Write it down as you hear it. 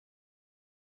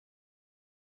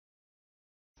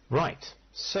Right,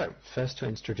 so first to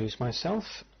introduce myself,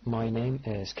 my name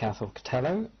is Cathal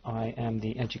Katelo. I am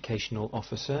the Educational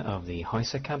Officer of the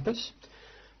HiSec campus.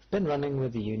 I've been running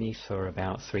with the uni for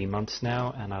about 3 months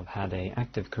now, and I've had an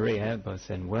active career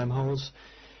both in wormholes,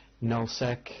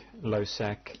 nullsec,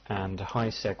 lowsec and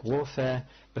HiSec warfare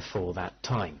before that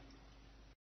time.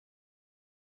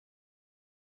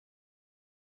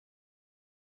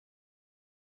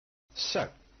 So,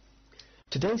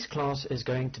 today's class is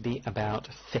going to be about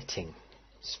fitting,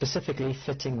 specifically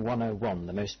fitting 101,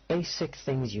 the most basic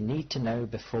things you need to know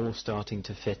before starting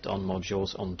to fit on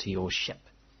modules onto your ship.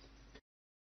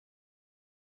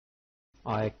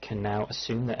 I can now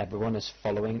assume that everyone is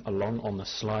following along on the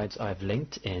slides I've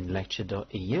linked in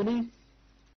lecture.E-UNI.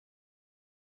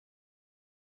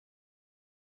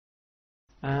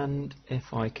 And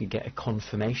if I could get a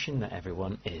confirmation that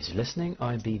everyone is listening,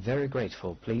 I'd be very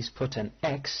grateful. Please put an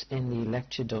X in the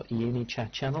lecture.E-UNI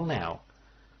chat channel now.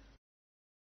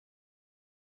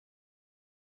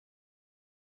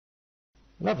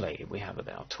 Lovely, we have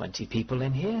about 20 people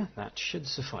in here. That should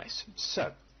suffice.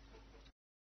 So,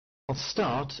 I'll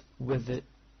start with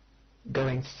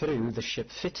going through the ship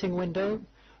fitting window,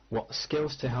 what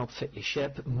skills to help fit your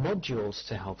ship, modules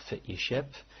to help fit your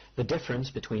ship, the difference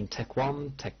between Tech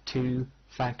 1, Tech 2,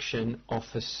 Faction,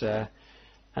 Officer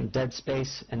and Dead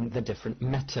Space, and the different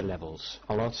meta levels.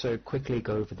 I'll also quickly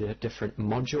go over the different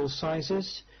module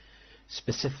sizes,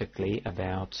 specifically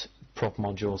about prop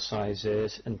module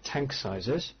sizes and tank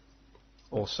sizes,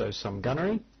 also some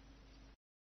gunnery.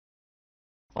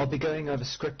 I'll be going over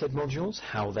scripted modules,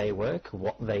 how they work,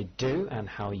 what they do and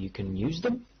how you can use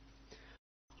them.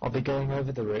 I'll be going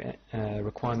over the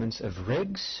requirements of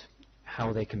rigs,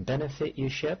 how they can benefit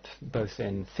your ship, both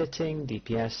in fitting,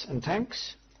 DPS and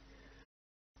tanks.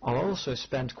 I'll also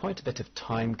spend quite a bit of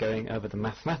time going over the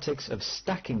mathematics of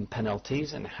stacking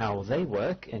penalties and how they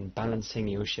work in balancing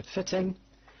your ship fitting.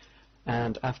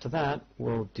 And after that,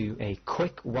 we'll do a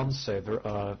quick once-over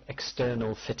of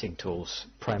external fitting tools,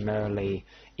 primarily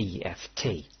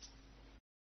EFT.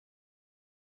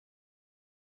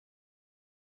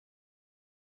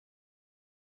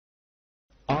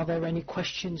 Are there any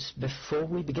questions before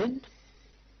we begin?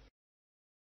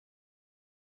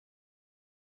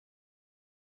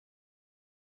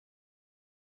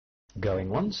 Going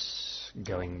once,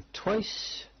 going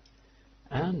twice,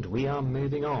 and we are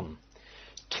moving on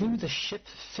to the ship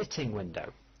fitting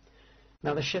window.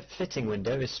 Now the ship fitting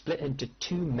window is split into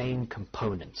two main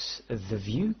components, the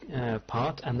view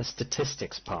part and the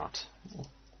statistics part.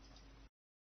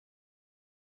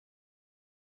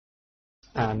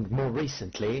 And more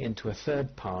recently into a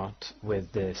third part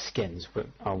with the skins, but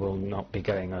I will not be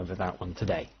going over that one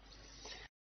today.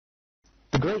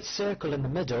 The great circle in the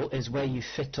middle is where you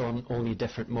fit on all your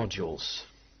different modules.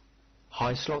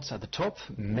 High slots at the top,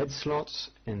 mid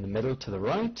slots in the middle to the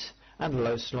right, and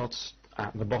low slots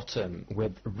at the bottom,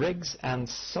 with rigs and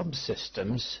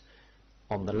subsystems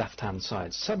on the left-hand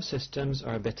side. Subsystems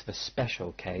are a bit of a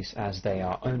special case as they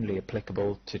are only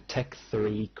applicable to Tech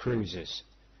 3 cruisers,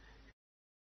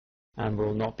 and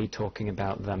we'll not be talking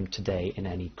about them today in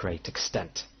any great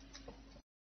extent.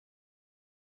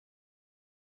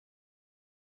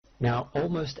 Now,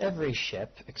 almost every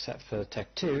ship, except for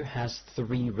Tech 2, has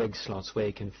 3 rig slots where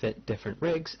you can fit different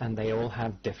rigs, and they all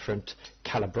have different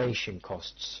calibration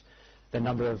costs. The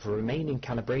number of remaining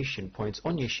calibration points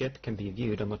on your ship can be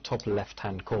viewed on the top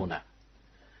left-hand corner.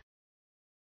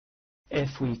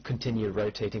 If we continue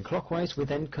rotating clockwise, we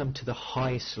then come to the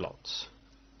high slots,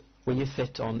 where you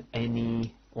fit on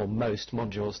any or most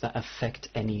modules that affect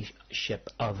any ship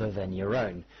other than your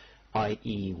own,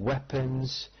 i.e.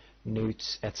 weapons,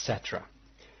 newts, etc.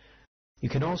 You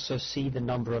can also see the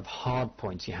number of hard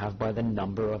points you have by the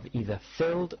number of either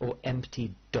filled or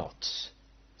empty dots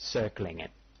circling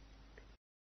it.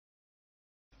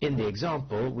 In the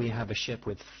example, we have a ship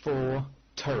with 4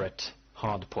 turret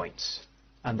hard points,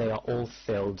 and they are all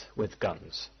filled with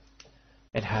guns.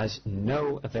 It has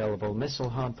no available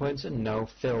missile hardpoints and no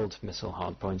filled missile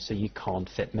hardpoints, so you can't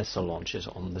fit missile launchers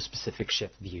on the specific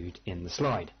ship viewed in the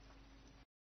slide.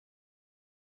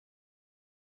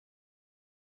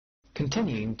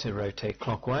 Continuing to rotate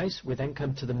clockwise, we then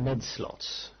come to the mid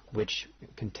slots, which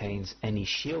contains any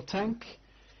shield tank,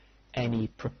 any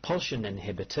propulsion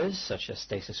inhibitors such as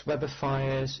stasis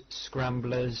webifiers,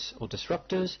 scramblers or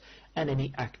disruptors, and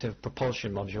any active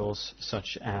propulsion modules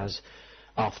such as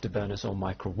afterburners or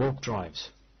micro warp drives.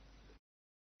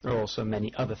 There are also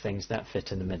many other things that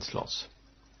fit in the mid slots.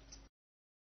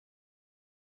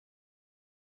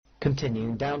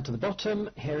 Continuing down to the bottom,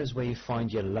 here is where you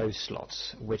find your low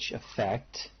slots, which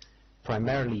affect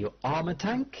primarily your armor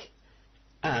tank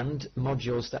and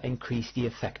modules that increase the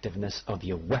effectiveness of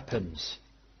your weapons.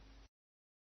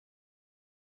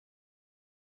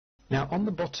 Now on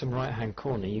the bottom right hand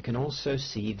corner you can also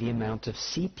see the amount of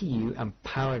CPU and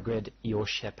power grid your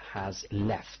ship has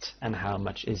left and how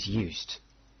much is used.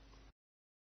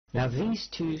 Now these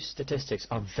two statistics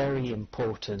are very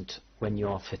important when you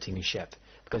are fitting a ship,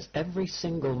 because every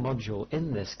single module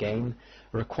in this game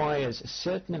requires a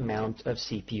certain amount of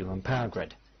CPU and power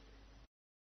grid.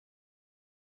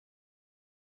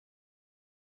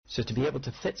 So to be able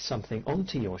to fit something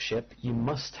onto your ship, you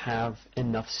must have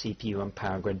enough CPU and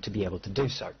power grid to be able to do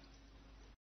so.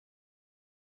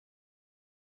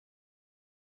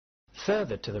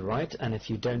 Further to the right, and if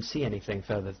you don't see anything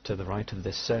further to the right of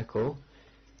this circle,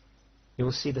 you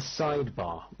will see the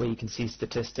sidebar where you can see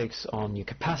statistics on your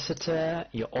capacitor,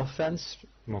 your offense,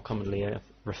 more commonly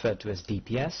referred to as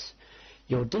DPS,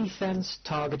 your defense,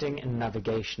 targeting and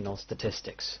navigational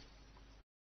statistics.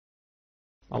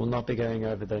 I will not be going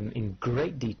over them in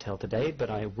great detail today, but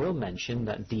I will mention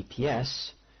that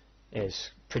DPS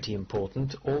is pretty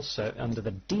important. Also, under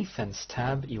the Defense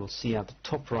tab, you will see at the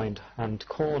top right hand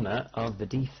corner of the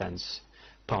Defense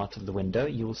part of the window,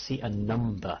 you will see a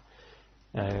number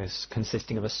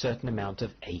consisting of a certain amount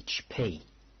of HP.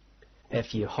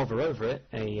 If you hover over it,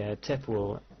 a tip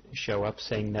will show up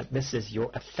saying that this is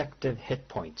your effective hit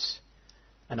points,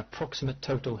 an approximate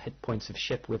total hit points of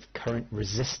ship with current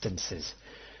resistances,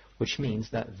 which means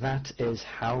that that is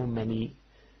how many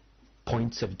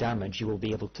points of damage you will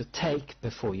be able to take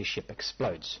before your ship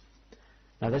explodes.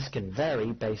 Now this can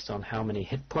vary based on how many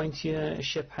hit points your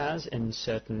ship has in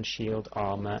certain shield,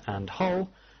 armor and hull,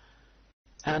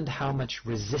 and how much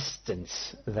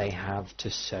resistance they have to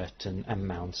certain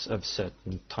amounts of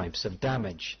certain types of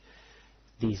damage.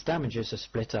 These damages are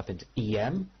split up into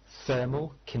EM,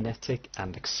 thermal, kinetic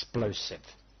and explosive.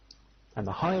 And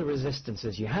the higher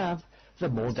resistances you have, the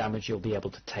more damage you'll be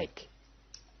able to take.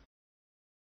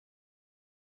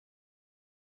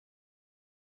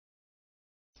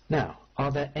 Now,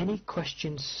 are there any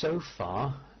questions so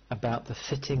far about the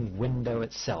fitting window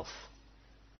itself?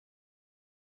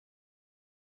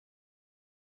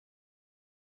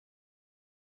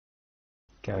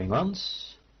 Going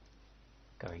once,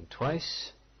 going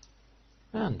twice,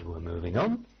 and we're moving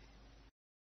on.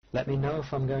 Let me know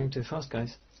if I'm going too fast,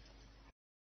 guys.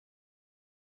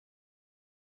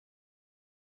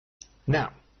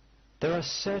 Now, there are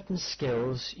certain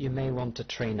skills you may want to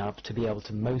train up to be able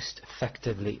to most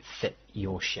effectively fit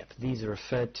your ship. These are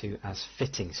referred to as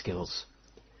fitting skills.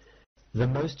 The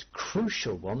most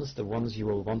crucial ones, the ones you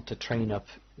will want to train up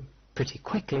pretty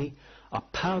quickly, are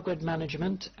power grid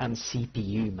management and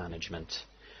CPU management,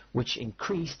 which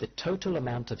increase the total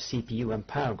amount of CPU and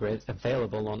power grid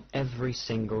available on every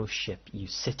single ship you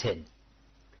sit in.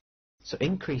 So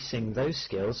increasing those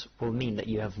skills will mean that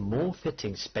you have more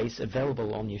fitting space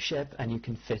available on your ship and you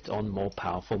can fit on more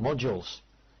powerful modules,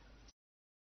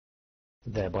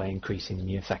 thereby increasing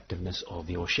the effectiveness of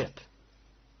your ship.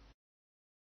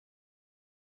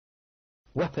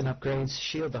 Weapon upgrades,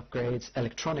 shield upgrades,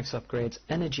 electronics upgrades,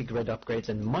 energy grid upgrades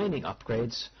and mining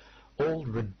upgrades all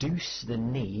reduce the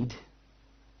need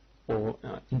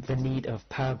of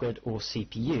power grid or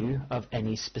CPU of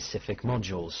any specific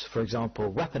modules. For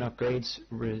example, weapon upgrades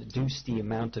reduce the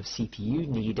amount of CPU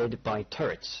needed by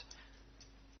turrets.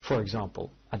 For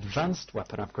example, advanced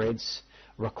weapon upgrades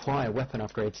require weapon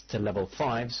upgrades to level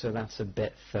 5, so that's a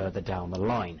bit further down the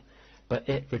line. But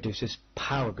it reduces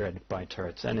power grid by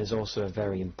turrets and is also a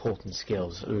very important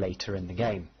skill later in the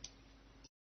game.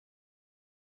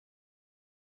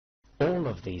 All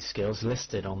of these skills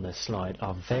listed on this slide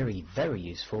are very, very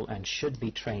useful and should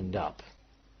be trained up.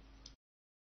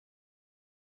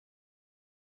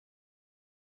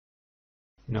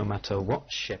 No matter what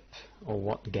ship or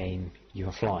what game you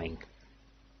are flying.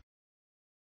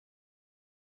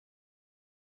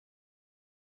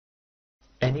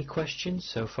 Any questions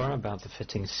so far about the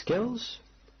fitting skills?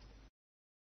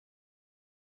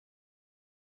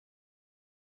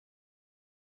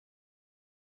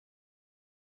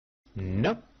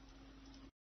 Nope.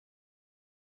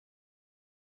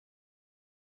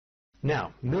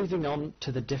 Now, moving on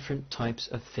to the different types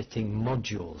of fitting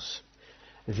modules.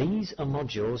 These are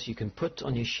modules you can put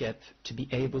on your ship to be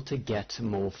able to get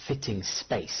more fitting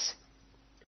space.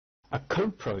 A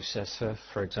coprocessor,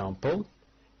 for example,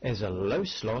 is a low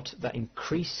slot that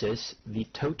increases the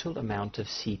total amount of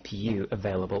CPU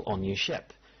available on your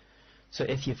ship. So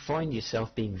if you find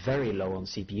yourself being very low on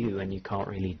CPU and you can't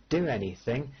really do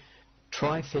anything,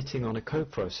 try fitting on a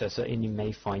coprocessor and you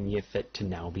may find your fit to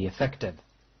now be effective.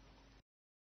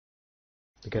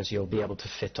 because you'll be able to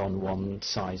fit on one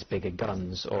size bigger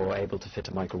guns or able to fit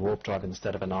a micro warp drive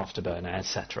instead of an afterburner,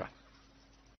 etc.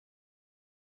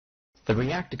 The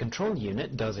reactor control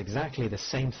unit does exactly the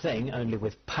same thing, only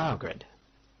with power grid.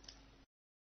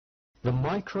 The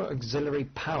micro auxiliary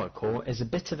power core is a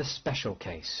bit of a special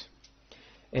case.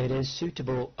 It is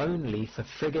suitable only for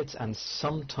frigates and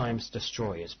sometimes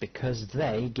destroyers because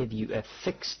they give you a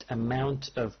fixed amount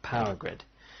of power grid.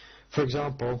 For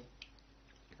example,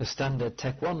 the standard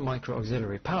Tech 1 micro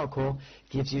auxiliary power core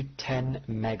gives you 10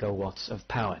 megawatts of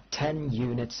power, 10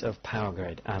 units of power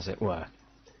grid, as it were.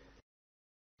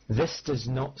 This does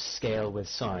not scale with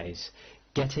size.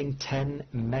 Getting 10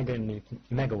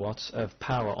 megawatts of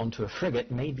power onto a frigate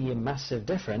may be a massive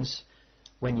difference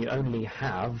when you only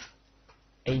have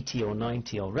 80 or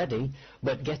 90 already,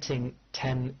 but getting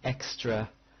 10 extra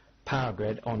power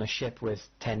grid on a ship with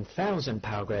 10,000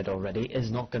 power grid already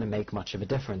is not going to make much of a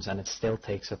difference, and it still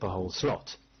takes up a whole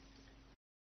slot.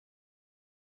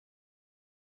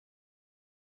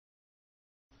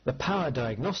 The power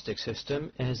diagnostic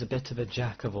system is a bit of a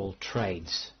jack of all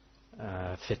trades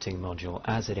fitting module,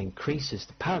 as it increases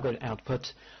the power grid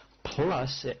output,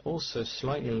 plus it also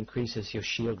slightly increases your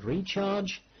shield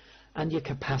recharge and your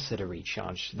capacitor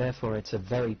recharge. Therefore it's a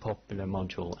very popular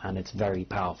module and it's very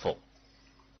powerful.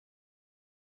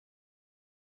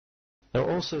 There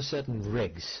are also certain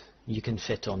rigs you can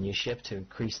fit on your ship to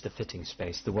increase the fitting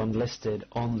space. The one listed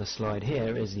on the slide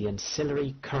here is the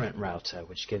ancillary current router,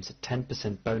 which gives a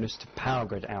 10% bonus to power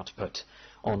grid output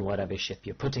on whatever ship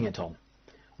you're putting it on,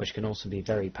 which can also be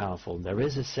very powerful. There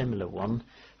is a similar one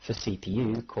for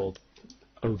CPU called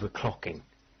overclocking.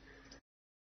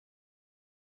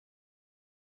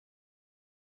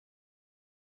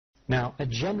 Now, a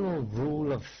general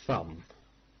rule of thumb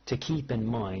to keep in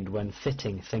mind when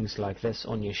fitting things like this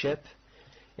on your ship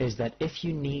is that if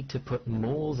you need to put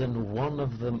more than one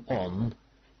of them on,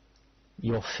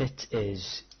 your fit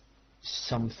is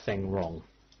something wrong.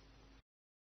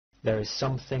 There is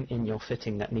something in your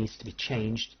fitting that needs to be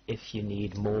changed if you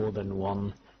need more than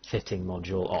one fitting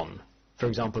module on. For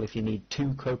example, if you need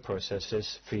 2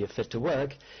 coprocessors for your fit to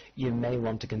work, you may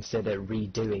want to consider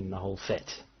redoing the whole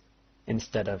fit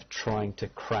instead of trying to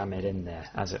cram it in there,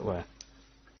 as it were.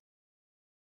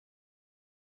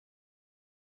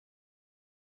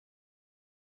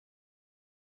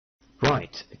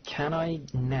 Right, can I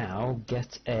now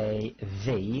get a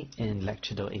V in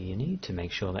lecture.E-UNI to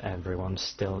make sure that everyone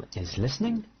still is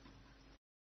listening?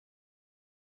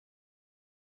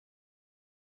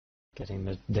 Getting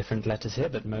the different letters here,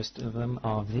 but most of them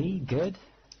are V. Good.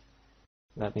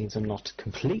 That means I'm not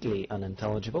completely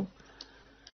unintelligible.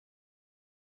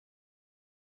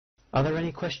 Are there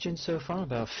any questions so far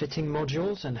about fitting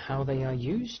modules and how they are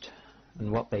used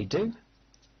and what they do?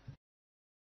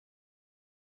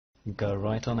 Go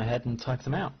right on ahead and type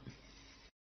them out.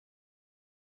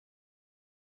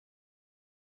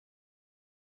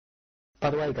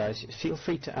 By the way, guys, feel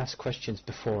free to ask questions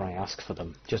before I ask for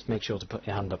them. Just make sure to put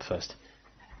your hand up first.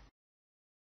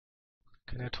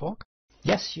 Can I talk?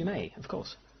 Yes, you may, of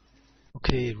course.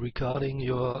 Okay, regarding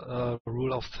your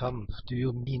rule of thumb, do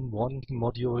you mean one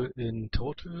module in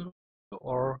total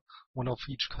or one of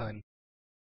each kind?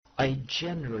 I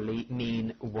generally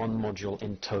mean one module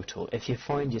in total. If you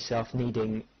find yourself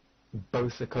needing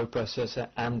both the coprocessor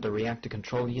and the reactor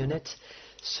control unit,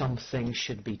 something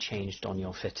should be changed on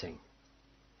your fitting.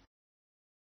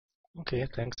 Okay,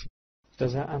 thanks.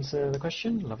 Does that answer the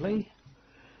question? Lovely.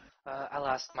 I'll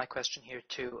ask my question here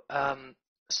too.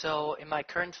 So in my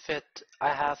current fit,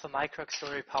 I have a micro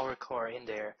auxiliary power core in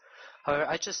there. However,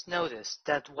 I just noticed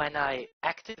that when I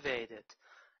activate it,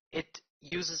 it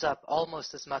uses up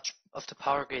almost as much of the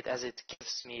power grid as it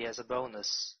gives me as a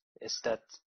bonus. Is that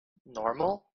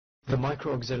normal? The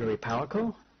micro auxiliary power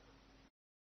core?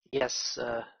 Yes,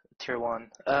 tier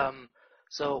 1.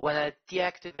 So when I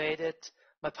deactivate it,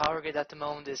 my power grid at the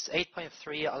moment is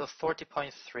 8.3 out of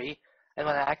 40.3, and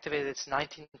when I activate it, it's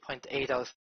 19.8 out of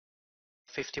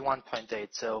 51.8.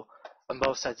 So on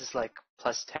both sides, it's like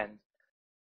plus 10.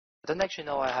 I don't actually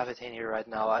know I have it in here right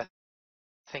now. I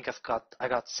think I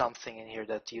got something in here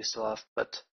that you still have,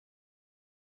 but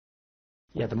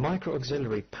yeah, the micro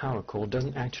auxiliary power core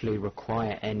doesn't actually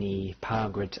require any power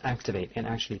grid to activate. It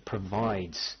actually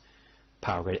provides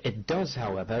power grid. It does,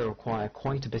 however, require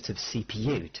quite a bit of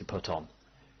CPU to put on.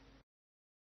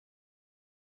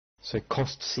 So it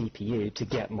costs CPU to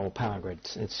get more power grid.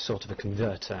 It's sort of a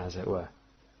converter, as it were.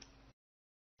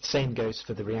 Same goes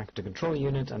for the reactor control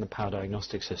unit and the power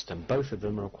diagnostic system. Both of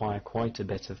them require quite a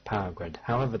bit of power grid.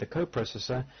 However, the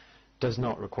coprocessor does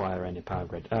not require any power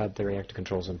grid. The reactor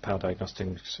controls and power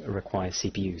diagnostics require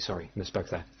CPU. Sorry, misspoke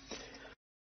there.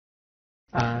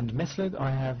 And Mithlug,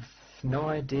 I have no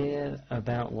idea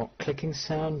about what clicking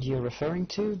sound you're referring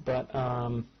to, but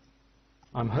I'm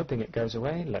hoping it goes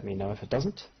away. Let me know if it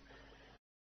doesn't.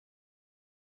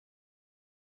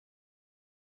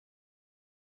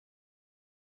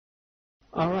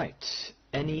 Alright,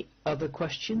 any other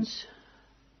questions?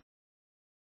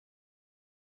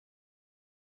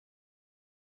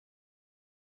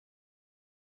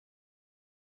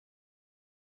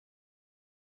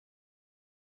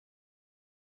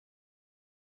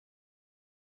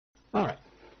 Alright,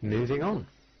 moving on.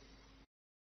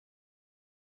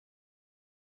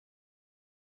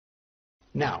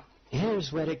 Now,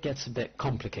 here's where it gets a bit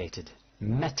complicated.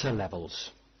 Meta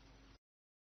levels.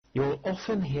 You'll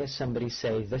often hear somebody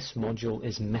say this module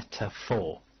is Meta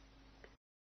 4.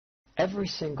 Every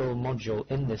single module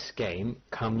in this game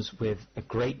comes with a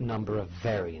great number of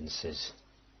variances.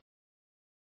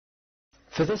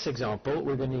 For this example,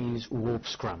 we're going to use Warp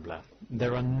Scrambler.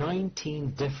 There are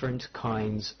 19 different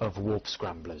kinds of Warp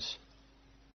Scramblers,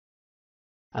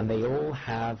 and they all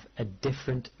have a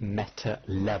different meta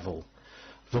level.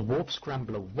 The Warp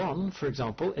Scrambler 1, for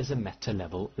example, is a meta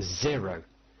level 0.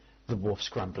 The Warp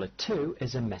Scrambler 2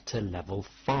 is a meta level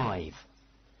 5.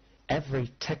 Every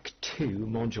Tech 2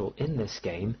 module in this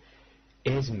game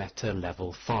is meta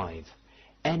level 5.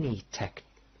 Any Tech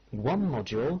 1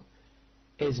 module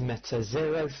is meta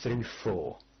 0 through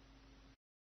 4.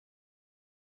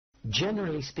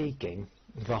 Generally speaking,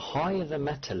 the higher the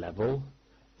meta level,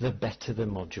 the better the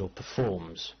module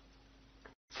performs.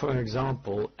 For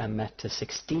example, a meta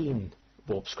 16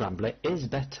 Warp Scrambler is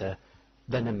better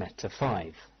than a meta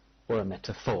 5 or a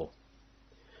meta 4.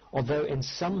 Although in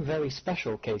some very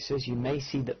special cases you may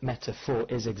see that meta 4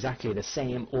 is exactly the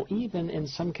same, or even in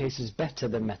some cases better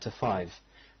than meta 5,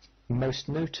 most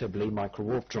notably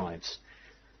micro-warp drives.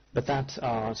 But that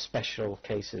are special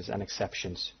cases and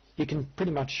exceptions. You can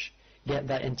pretty much get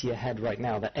that into your head right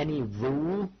now, that any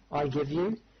rule I give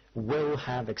you will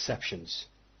have exceptions.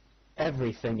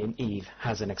 Everything in EVE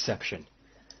has an exception.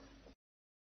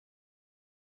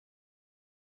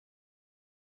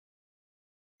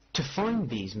 To find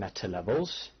these meta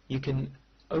levels, you can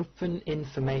open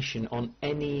information on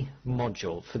any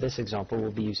module. For this example,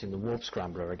 we'll be using the Warp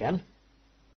Scrambler again.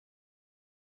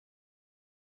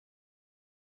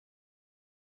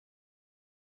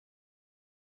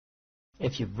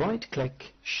 If you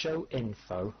right-click Show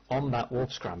Info on that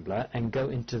Warp Scrambler and go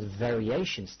into the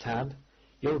Variations tab,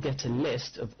 you'll get a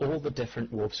list of all the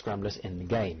different Warp Scramblers in the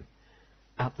game.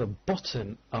 At the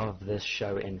bottom of this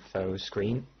Show Info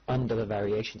screen, under the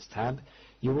Variations tab,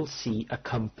 you will see a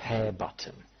Compare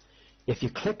button. If you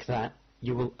click that,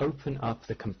 you will open up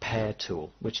the Compare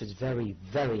tool, which is very,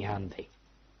 very handy.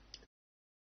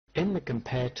 In the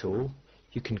Compare tool,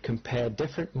 you can compare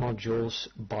different modules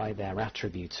by their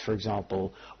attributes. For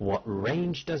example, what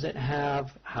range does it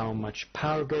have, how much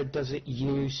power grid does it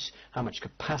use, how much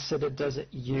capacitor does it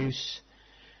use,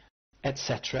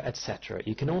 etc., etc.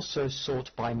 You can also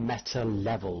sort by meta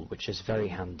level, which is very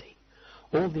handy.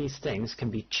 All these things can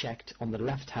be checked on the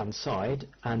left-hand side,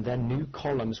 and then new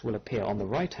columns will appear on the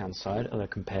right-hand side of the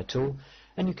Compare tool,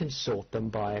 and you can sort them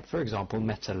by, for example,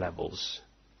 meta levels.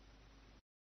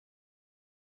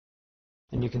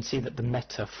 And you can see that the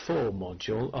Meta 4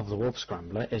 module of the Warp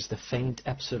Scrambler is the faint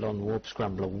Epsilon Warp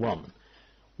Scrambler 1,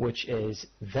 which is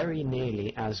very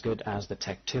nearly as good as the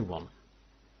Tech 2 one.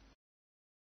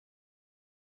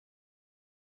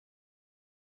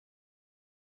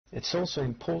 It's also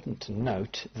important to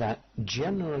note that,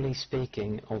 generally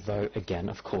speaking, although again,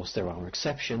 of course, there are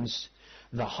exceptions,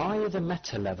 the higher the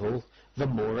meta level, the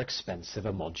more expensive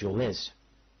a module is.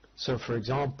 So, for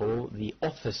example, the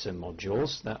officer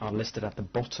modules that are listed at the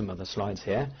bottom of the slides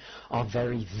here are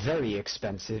very, very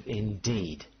expensive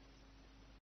indeed,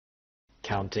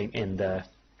 counting in the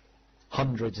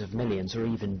hundreds of millions or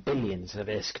even billions of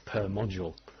ISK per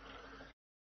module.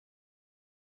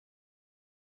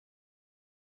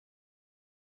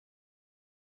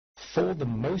 For the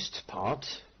most part,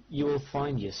 you will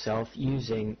find yourself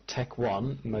using Tech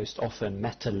 1, most often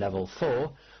Meta Level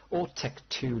 4, or Tech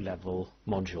 2 level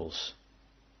modules.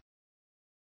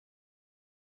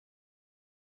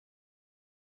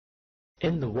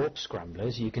 In the Warp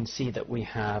Scramblers, you can see that we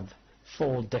have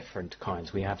 4 different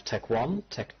kinds. We have Tech 1,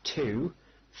 Tech 2,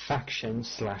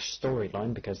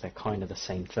 Faction/Storyline, because they're kind of the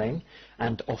same thing,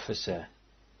 and Officer.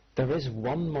 There is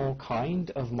one more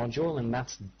kind of module, and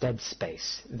that's Dead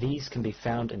Space. These can be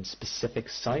found in specific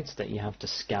sites that you have to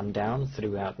scan down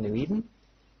throughout New Eden,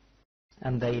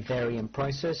 and they vary in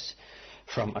prices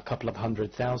from a couple of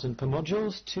 100,000 per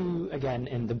modules to, again,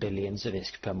 in the billions of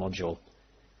ISK per module.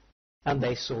 and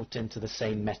they sort into the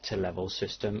same meta level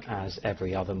system as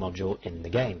every other module in the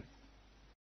game.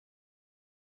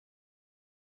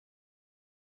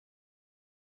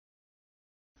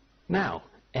 Now,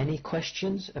 any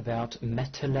questions about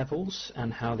meta levels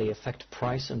and how they affect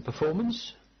price and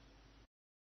performance?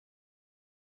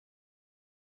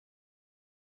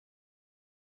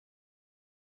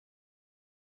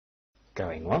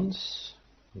 Going once,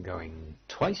 going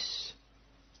twice.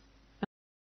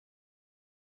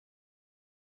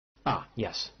 Ah,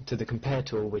 yes, to the compare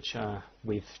tool which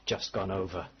we've just gone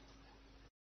over.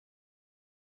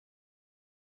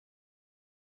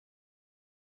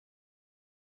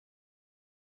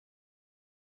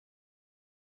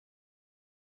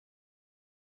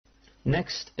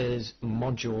 Next is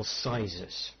module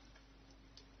sizes.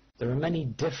 There are many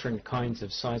different kinds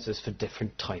of sizes for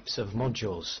different types of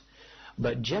modules,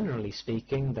 but generally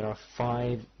speaking there are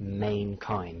 5 main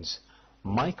kinds: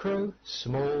 micro,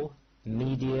 small,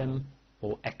 medium,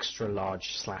 or extra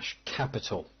large /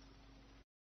 capital.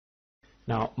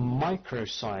 Now,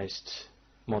 micro-sized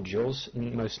modules,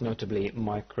 most notably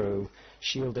micro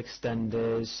shield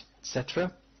extenders,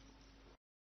 etc.,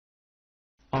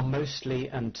 are mostly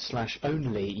and /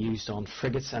 only used on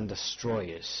frigates and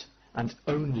destroyers, and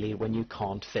only when you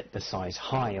can't fit the size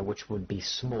higher, which would be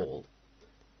small.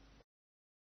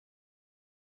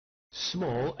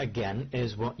 Small, again,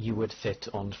 is what you would fit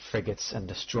on frigates and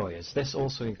destroyers. This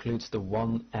also includes the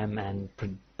 1MN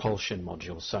propulsion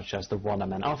modules, such as the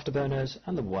 1MN afterburners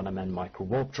and the 1MN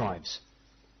micro-warp drives.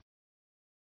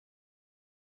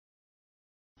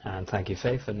 And thank you,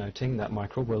 Faye, for noting that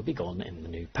micro will be gone in the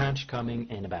new patch coming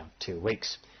in about 2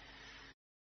 weeks,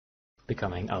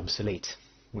 becoming obsolete,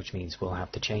 which means we'll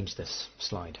have to change this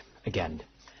slide again.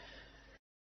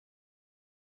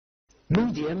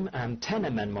 Medium and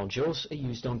 10MN modules are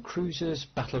used on cruisers,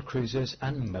 battle cruisers,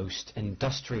 and most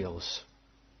industrials.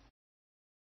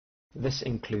 This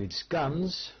includes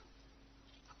guns.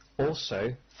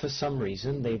 Also, for some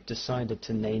reason, they've decided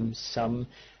to name some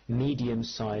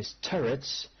medium-sized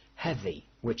turrets heavy,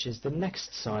 which is the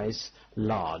next size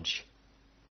large.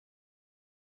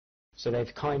 So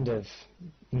they've kind of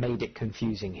made it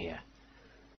confusing here.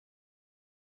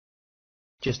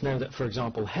 Just know that, for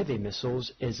example, heavy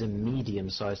missiles is a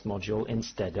medium-sized module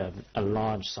instead of a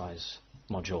large-size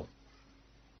module.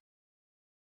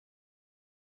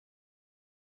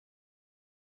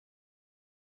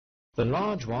 The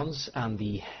large ones and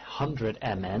the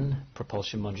 100MN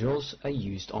propulsion modules are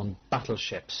used on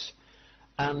battleships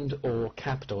and or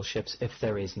capital ships if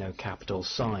there is no capital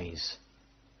size.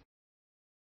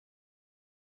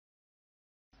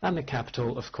 And the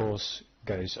capital, of course,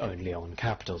 goes only on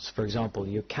capitals. For example,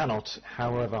 you cannot,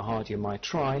 however hard you might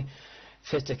try,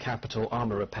 fit a capital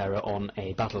armor repairer on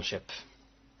a battleship.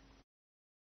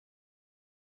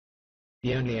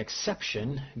 The only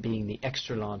exception being the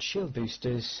extra large shield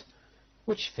boosters,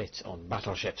 which fit on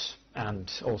battleships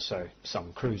and also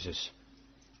some cruisers.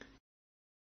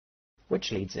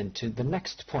 Which leads into the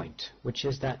next point, which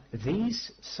is that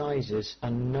these sizes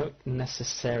are not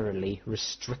necessarily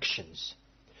restrictions.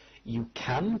 You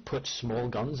can put small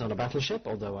guns on a battleship,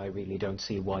 although I really don't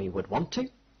see why you would want to.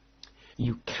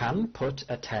 You can put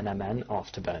a 10MN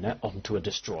afterburner onto a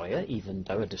destroyer, even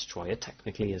though a destroyer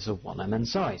technically is a 1MN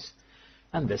size.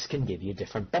 And this can give you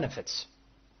different benefits.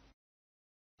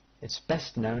 It's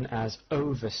best known as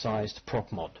oversized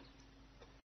prop mod.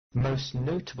 Most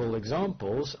notable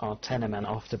examples are 10MN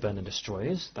afterburner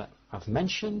destroyers that I've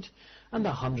mentioned, and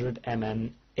the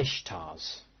 100MN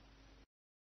Ishtars.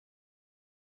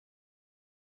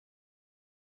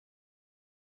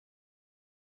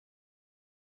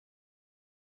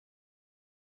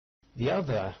 The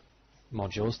other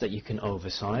modules that you can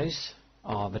oversize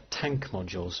are the tank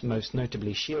modules, most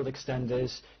notably shield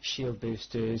extenders, shield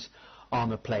boosters,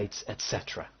 armor plates,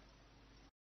 etc.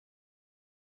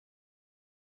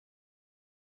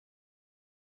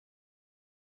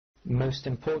 Most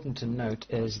important to note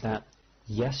is that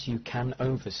yes, you can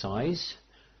oversize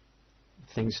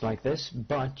things like this,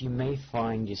 but you may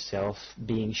find yourself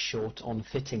being short on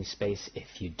fitting space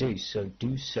if you do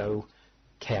so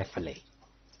carefully.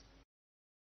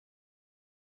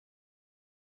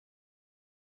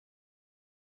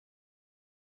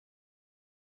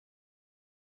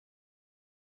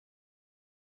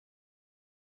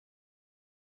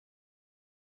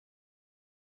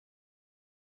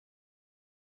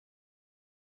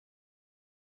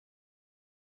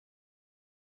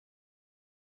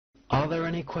 Are there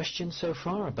any questions so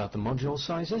far about the module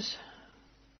sizes?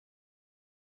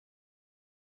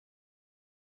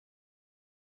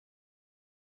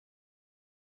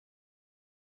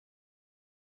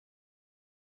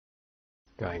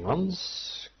 Going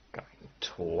once, going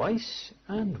twice,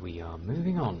 and we are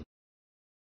moving on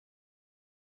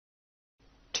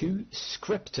to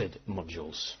scripted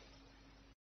modules.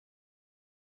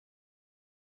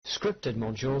 Scripted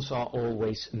modules are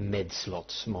always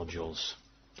mid-slots modules.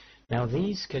 Now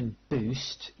these can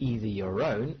boost either your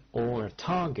own or a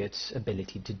target's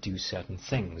ability to do certain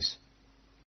things.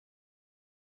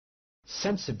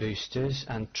 Sensor boosters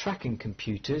and tracking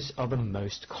computers are the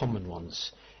most common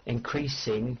ones,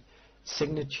 increasing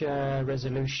signature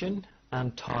resolution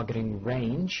and targeting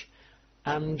range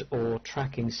and or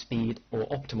tracking speed or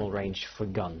optimal range for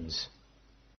guns.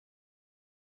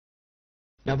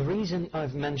 Now the reason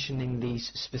I'm mentioning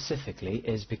these specifically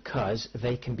is because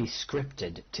they can be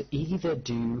scripted to either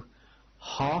do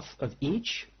half of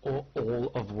each or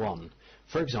all of one.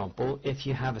 For example, if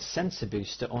you have a sensor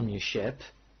booster on your ship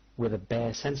with a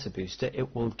bare sensor booster,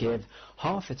 it will give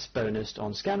half its bonus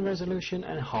on scan resolution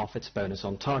and half its bonus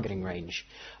on targeting range.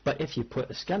 But if you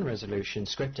put a scan resolution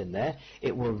script in there,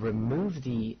 it will remove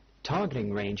the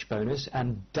targeting range bonus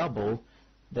and double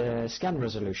the scan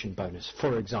resolution bonus,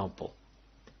 for example.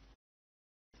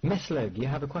 Methlog, you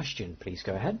have a question, please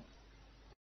go ahead.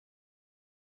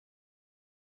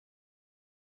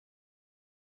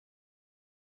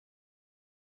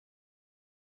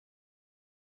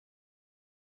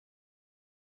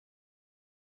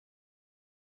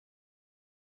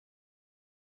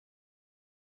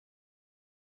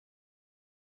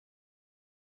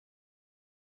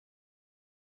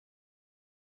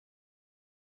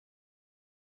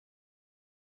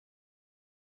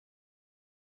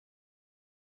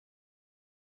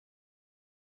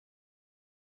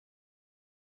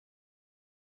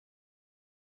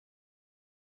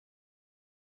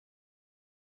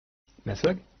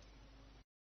 Methlog?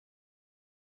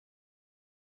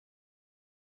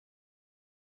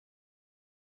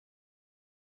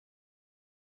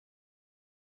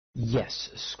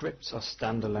 Yes, scripts are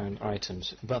standalone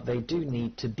items, but they do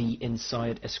need to be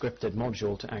inside a scripted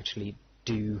module to actually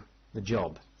do the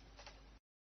job.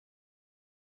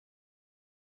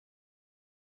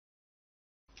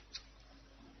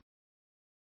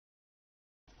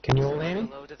 Can you all hear me?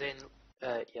 Loaded in,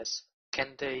 yes.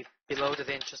 Can they be loaded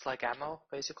in just like ammo,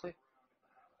 basically?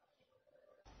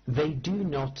 They do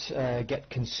not get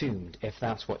consumed, if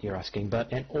that's what you're asking, but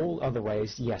in all other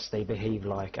ways, yes, they behave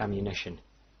like ammunition.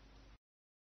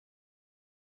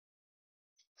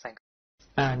 Thanks.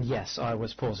 And yes, I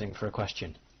was pausing for a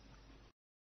question.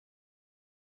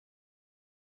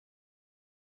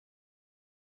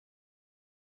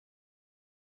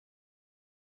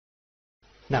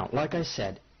 Now, like I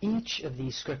said, each of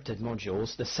these scripted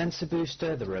modules, the sensor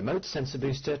booster, the remote sensor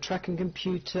booster, tracking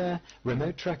computer,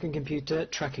 remote tracking computer,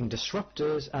 tracking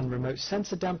disruptors, and remote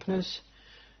sensor dampeners,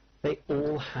 they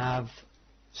all have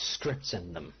scripts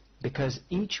in them, because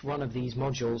each one of these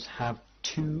modules have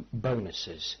two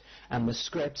bonuses, and the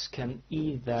scripts can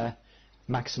either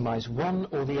maximize one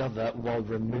or the other while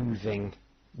removing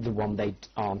the one they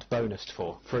aren't bonused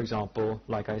for. For example,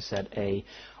 like I said, a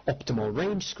optimal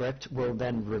range script will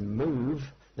then remove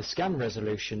the scan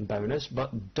resolution bonus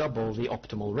but double the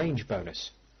optimal range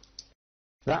bonus.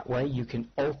 That way you can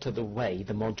alter the way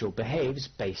the module behaves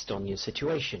based on your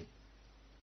situation.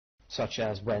 Such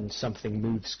as when something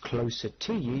moves closer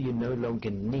to you, you no longer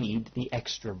need the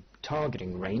extra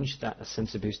targeting range that a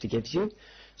sensor booster gives you,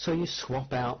 so you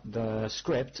swap out the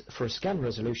script for a scan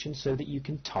resolution so that you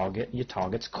can target your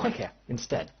targets quicker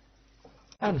instead,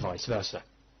 and vice versa.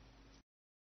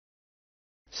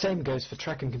 Same goes for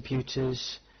tracking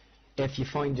computers. If you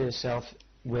find yourself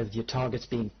with your targets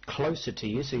being closer to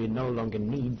you, so you no longer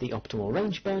need the optimal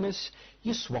range bonus,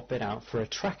 you swap it out for a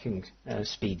tracking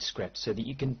speed script so that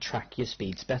you can track your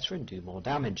speeds better and do more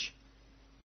damage.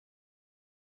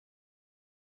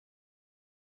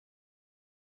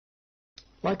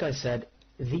 Like I said,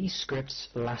 these scripts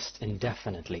last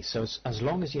indefinitely, so as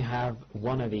long as you have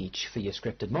one of each for your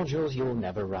scripted modules, you'll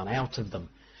never run out of them.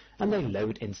 And they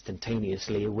load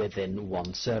instantaneously within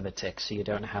one server tick, so you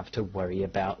don't have to worry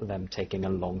about them taking a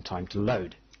long time to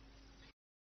load.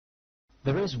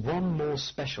 There is one more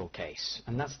special case,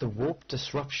 and that's the warp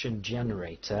disruption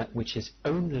generator, which is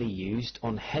only used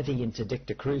on heavy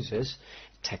interdictor cruisers,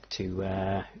 Tech 2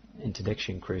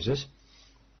 interdiction cruisers,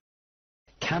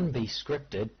 can be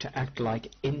scripted to act like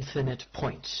infinite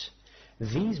points.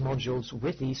 These modules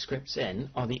with these scripts in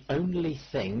are the only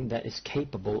thing that is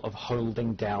capable of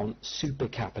holding down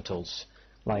supercapitals,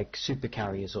 like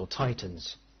supercarriers or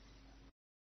titans.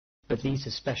 But these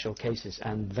are special cases,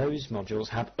 and those modules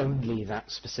have only that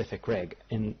specific rig.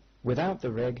 Without the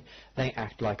rig, they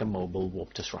act like a mobile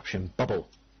warp disruption bubble.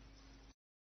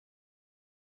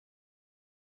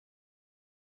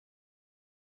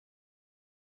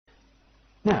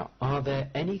 Now, are there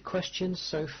any questions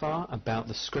so far about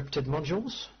the scripted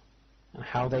modules and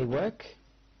how they work?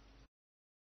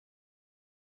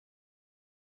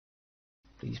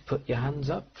 Please put your hands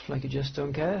up like you just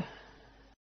don't care.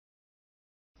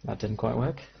 That didn't quite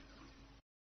work.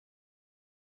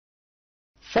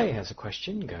 Faye has a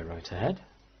question. Go right ahead.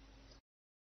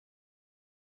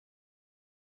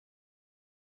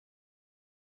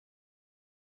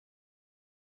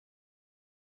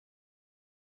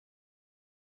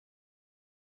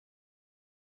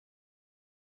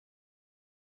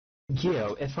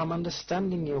 Gio, if I'm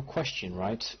understanding your question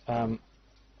right,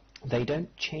 they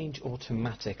don't change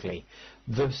automatically.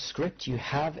 The script you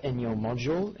have in your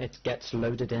module, it gets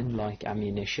loaded in like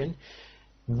ammunition,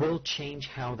 will change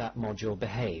how that module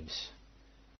behaves.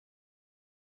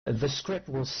 The script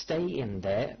will stay in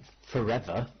there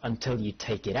forever until you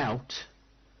take it out,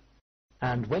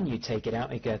 and when you take it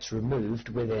out it gets removed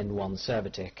within one server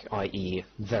tick, i.e.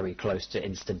 very close to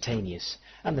instantaneous,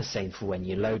 and the same for when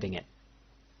you're loading it.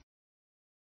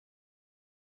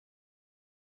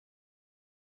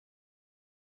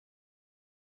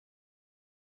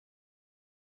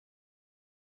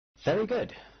 Very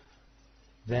good.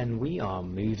 Then we are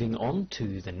moving on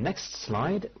to the next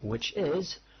slide, which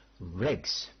is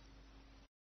rigs.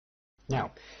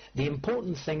 Now, the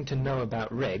important thing to know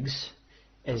about rigs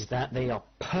is that they are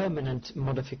permanent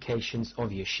modifications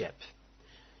of your ship.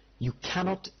 You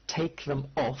cannot take them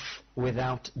off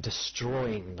without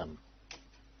destroying them.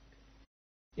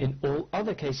 In all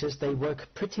other cases, they work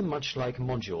pretty much like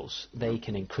modules. They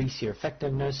can increase your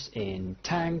effectiveness in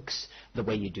tanks, the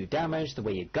way you do damage, the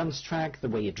way your guns track, the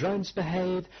way your drones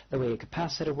behave, the way your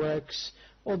capacitor works,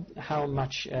 or how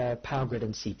much power grid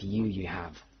and CPU you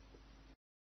have.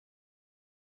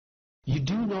 You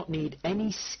do not need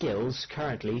any skills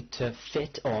currently to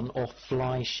fit on or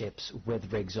fly ships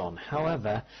with rigs on.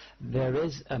 However, there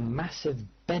is a massive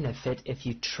benefit if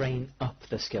you train up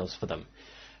the skills for them,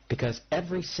 because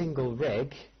every single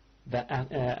rig that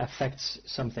affects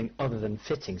something other than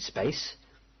fitting space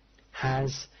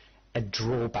has a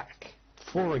drawback.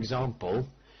 For example,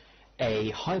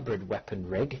 a hybrid weapon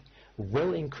rig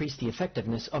will increase the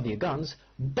effectiveness of your guns,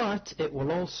 but it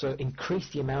will also increase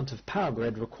the amount of power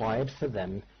grid required for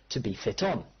them to be fit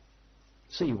on.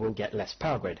 So you will get less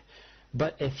power grid.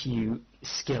 But if you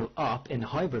skill up in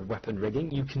hybrid weapon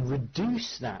rigging, you can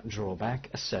reduce that drawback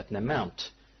a certain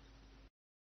amount.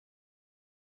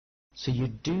 So you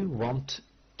do want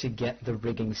to get the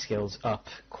rigging skills up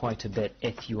quite a bit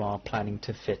if you are planning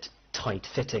to fit tight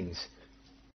fittings.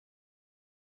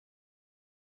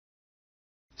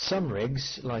 Some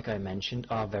rigs, like I mentioned,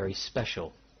 are very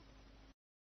special.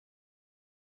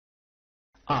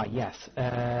 Yes,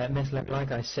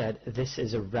 like I said, this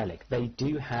is a relic. They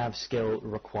do have skill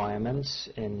requirements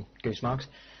in Goose Marks,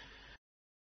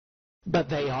 but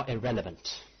they are irrelevant.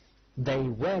 They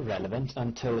were relevant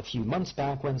until a few months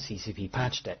back when CCP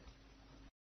patched it.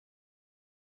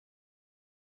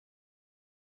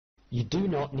 You do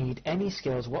not need any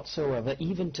skills whatsoever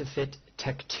even to fit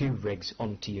Tech 2 rigs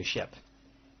onto your ship.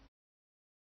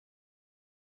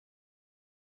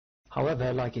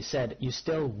 However, like you said, you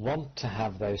still want to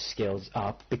have those skills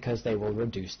up because they will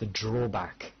reduce the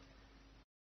drawback.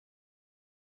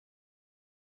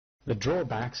 The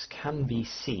drawbacks can be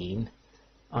seen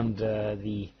under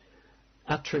the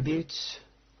attributes,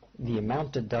 the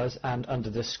amount it does, and under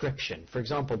description. For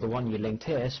example, the one you linked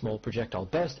here, small projectile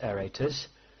burst aerators,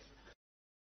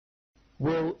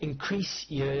 will increase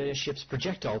your ship's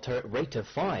projectile turret rate of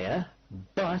fire,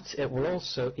 but it will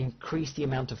also increase the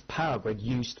amount of power grid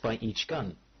used by each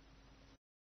gun.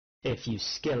 If you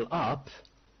skill up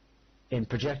in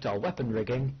projectile weapon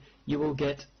rigging, you will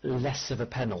get less of a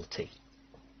penalty.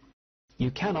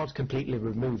 You cannot completely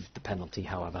remove the penalty,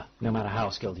 however, no matter how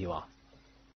skilled you are.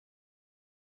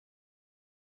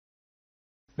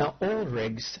 Now, all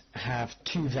rigs have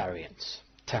two variants,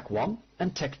 Tech 1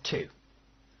 and Tech 2.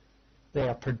 They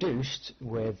are produced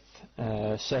with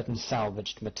certain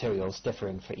salvaged materials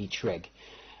differing for each rig.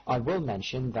 I will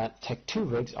mention that Tech 2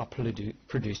 rigs are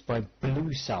produced by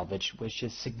Blue Salvage, which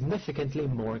is significantly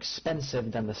more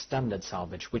expensive than the standard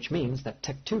salvage, which means that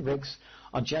Tech 2 rigs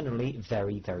are generally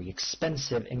very, very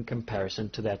expensive in comparison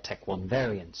to their Tech 1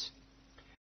 variants.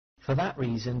 For that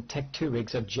reason, Tech 2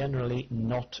 rigs are generally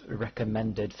not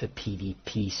recommended for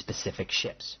PvP-specific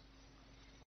ships.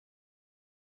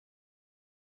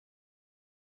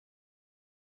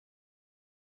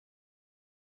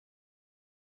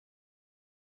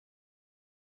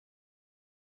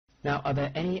 Now, are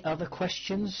there any other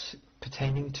questions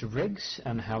pertaining to rigs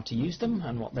and how to use them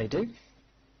and what they do?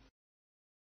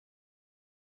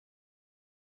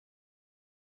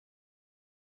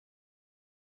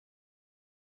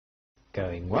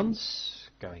 Going once,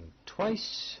 going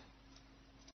twice.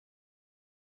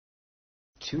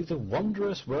 To the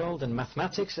wondrous world and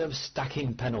mathematics of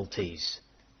stacking penalties.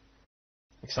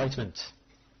 Excitement.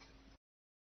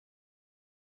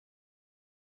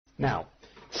 Now,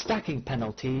 stacking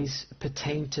penalties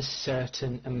pertain to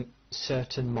certain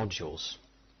modules.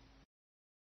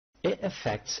 It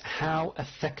affects how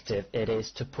effective it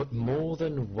is to put more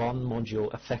than one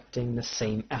module affecting the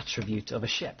same attribute of a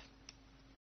ship.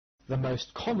 The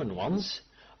most common ones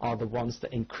are the ones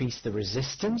that increase the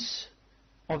resistance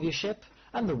of your ship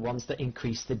and the ones that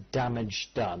increase the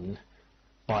damage done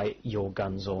by your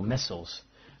guns or missiles.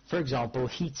 For example,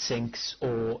 heat sinks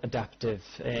or adaptive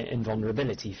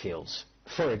invulnerability fields.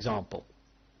 For example,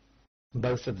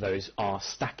 both of those are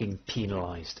stacking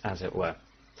penalized, as it were.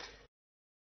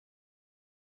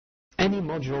 Any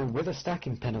module with a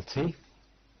stacking penalty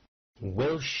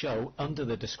will show under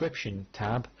the description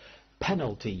tab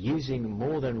penalty using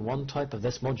more than one type of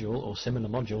this module or similar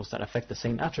modules that affect the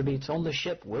same attributes on the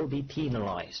ship will be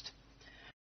penalized.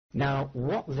 Now,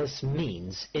 what this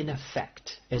means, in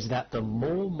effect, is that the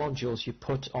more modules you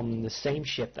put on the same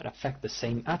ship that affect the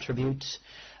same attributes,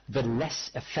 the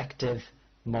less effective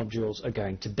modules are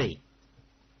going to be.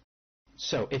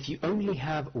 So, if you only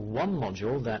have one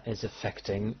module that is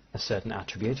affecting a certain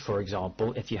attribute, for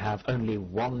example, if you have only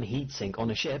one heatsink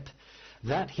on a ship,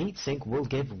 that heatsink will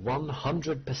give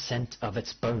 100% of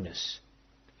its bonus.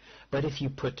 But if you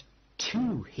put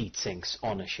two heatsinks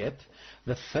on a ship,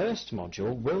 the first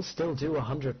module will still do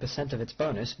 100% of its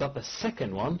bonus, but the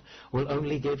second one will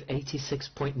only give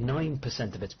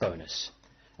 86.9% of its bonus.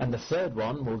 And the third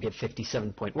one will give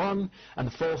 57.1, and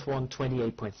the fourth one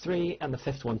 28.3, and the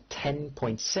fifth one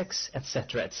 10.6,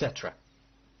 etc., etc.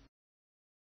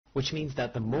 Which means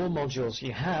that the more modules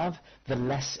you have, the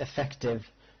less effective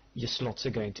your slots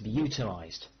are going to be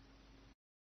utilized.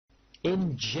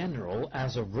 In general,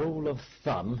 as a rule of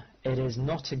thumb, it is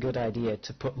not a good idea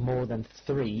to put more than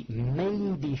 3,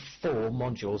 maybe 4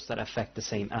 modules that affect the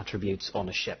same attributes on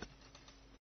a ship.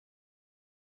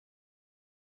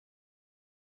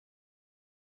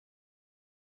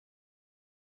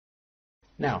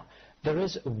 Now, there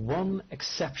is one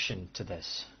exception to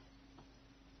this.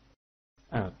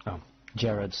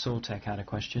 Jared Sortek had a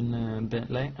question a bit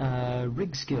late.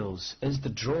 Rig skills. Is the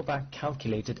drawback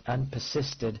calculated and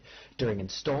persisted during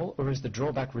install, or is the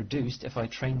drawback reduced if I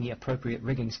train the appropriate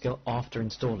rigging skill after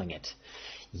installing it?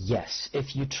 Yes,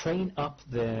 if you train up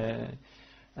the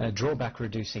drawback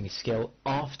reducing skill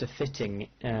after fitting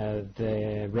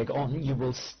the rig on, you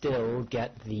will still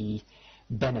get the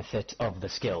benefit of the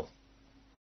skill.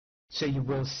 So you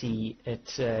will see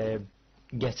it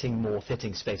getting more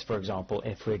fitting space, for example,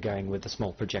 if we're going with a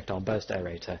small projectile burst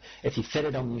aerator. If you fit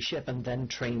it on your ship and then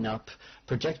train up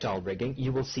projectile rigging,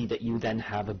 you will see that you then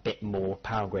have a bit more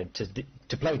power grid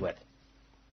to play with.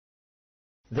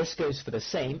 This goes for the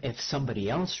same if somebody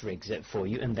else rigs it for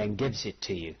you and then gives it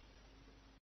to you.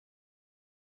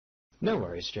 No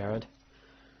worries, Jared.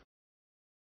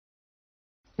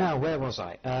 Now, where was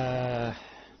I?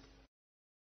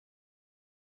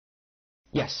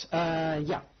 Yes,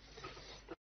 yeah.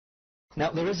 Now,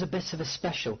 there is a bit of a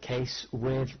special case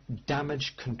with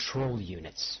damage control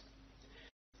units.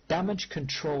 Damage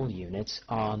control units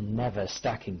are never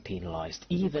stacking penalized,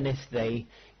 even if they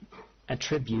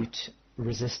attribute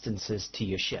resistances to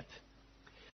your ship.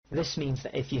 This means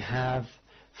that if you have,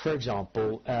 for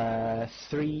example,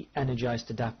 3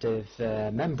 energized adaptive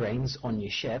membranes on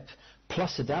your ship,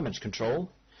 plus a damage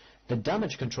control, the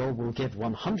damage control will give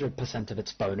 100% of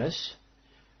its bonus.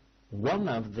 One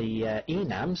of the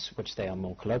ENAMs, which they are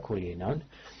more colloquially known,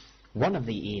 one of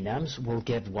the ENAMs will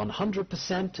give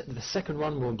 100%, the second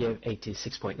one will give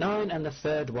 86.9, and the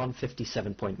third one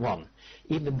 57.1.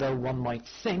 Even though one might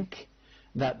think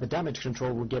that the damage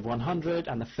control would give 100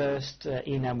 and the first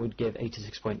ENAM would give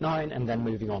 86.9, and then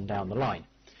moving on down the line.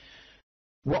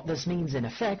 What this means in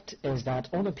effect is that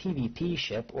on a PvP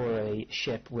ship or a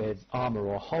ship with armor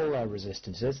or hull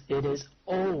resistances, it is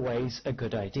always a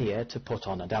good idea to put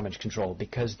on a damage control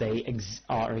because they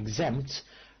are exempt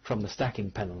from the stacking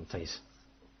penalties.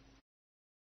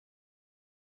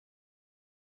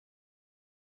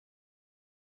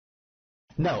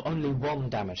 No, only one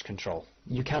damage control.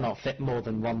 You cannot fit more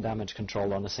than one damage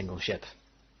control on a single ship.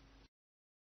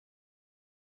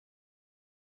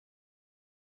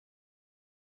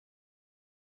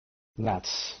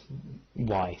 That's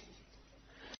why.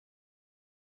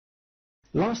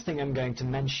 Last thing I'm going to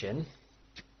mention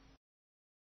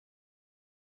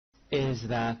is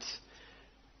that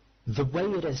the way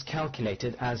it is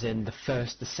calculated, as in the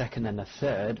first, the second and the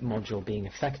third module being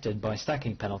affected by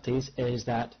stacking penalties, is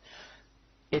that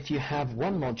if you have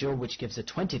one module which gives a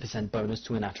 20% bonus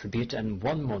to an attribute and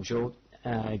one module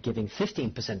giving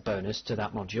 15% bonus to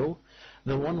that module,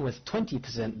 the one with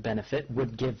 20% benefit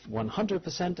would give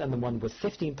 100% and the one with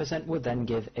 15% would then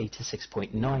give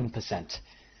 86.9%.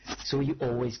 So you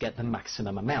always get the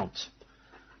maximum amount.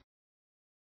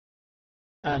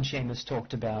 And Seamus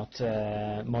talked about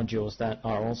modules that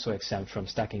are also exempt from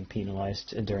stacking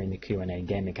penalized during the Q&A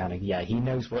game mechanic. Yeah, he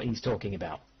knows what he's talking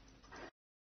about.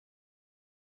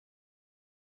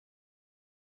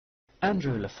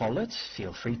 Andrew LaFollette,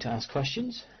 feel free to ask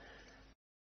questions.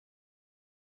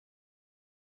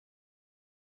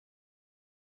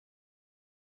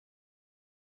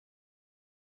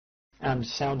 And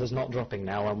sound is not dropping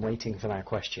now, I'm waiting for that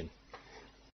question.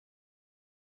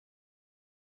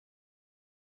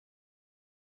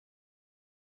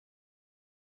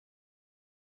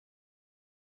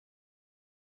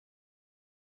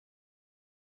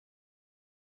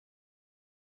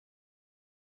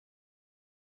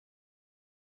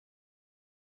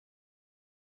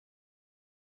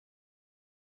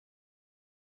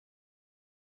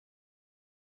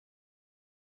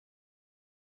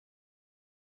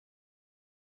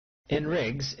 In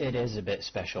rigs, it is a bit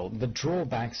special. The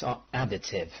drawbacks are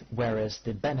additive, whereas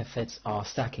the benefits are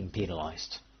stacking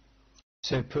penalized.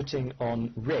 So putting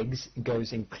on rigs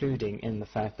goes including in the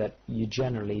fact that you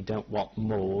generally don't want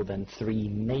more than 3,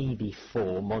 maybe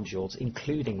 4 modules,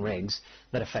 including rigs,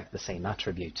 that affect the same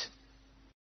attribute.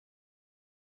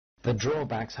 The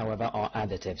drawbacks, however, are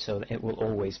additive, so it will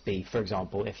always be, for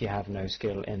example, if you have no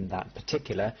skill in that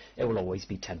particular, it will always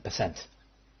be 10%.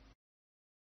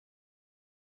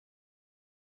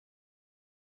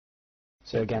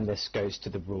 So again, this goes to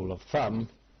the rule of thumb.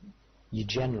 You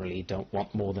generally don't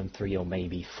want more than 3 or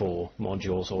maybe 4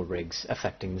 modules or rigs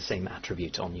affecting the same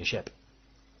attribute on your ship.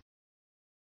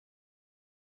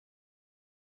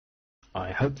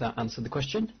 I hope that answered the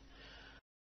question.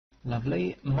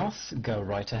 Lovely. Moth, go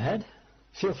right ahead.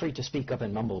 Feel free to speak up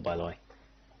and mumble, by the way.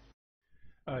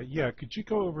 Yeah, could you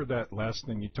go over that last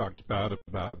thing you talked about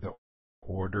the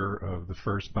order of the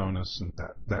first bonus and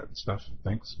that stuff?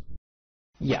 Thanks.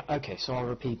 Yeah, okay, so I'll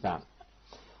repeat that.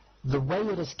 The way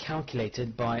it is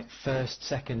calculated by first,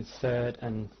 second, third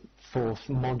and fourth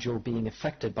module being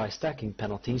affected by stacking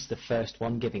penalties, the first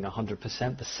one giving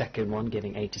 100%, the second one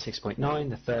giving 86.9,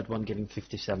 the third one giving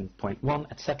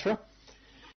 57.1, etc.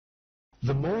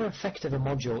 The more effective a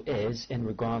module is in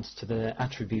regards to the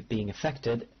attribute being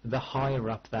affected, the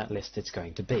higher up that list it's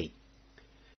going to be.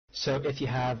 So if you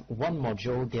have one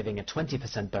module giving a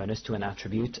 20% bonus to an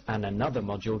attribute and another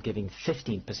module giving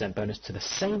 15% bonus to the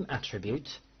same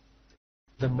attribute,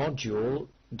 the module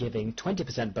giving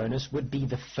 20% bonus would be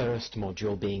the first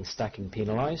module being stacking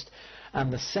penalized,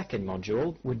 and the second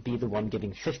module would be the one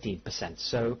giving 15%.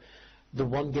 So the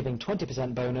one giving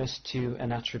 20% bonus to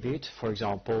an attribute, for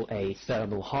example, a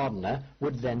thermal hardener,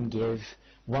 would then give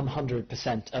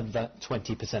 100% of the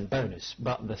 20% bonus,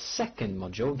 but the second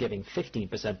module giving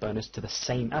 15% bonus to the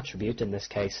same attribute, in this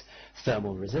case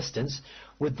thermal resistance,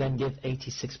 would then give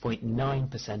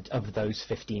 86.9% of those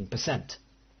 15%.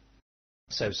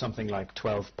 So something like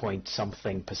 12 point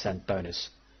something percent bonus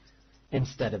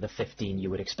instead of the 15 you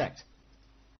would expect.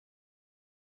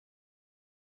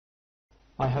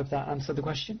 I hope that answered the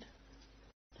question.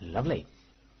 Lovely.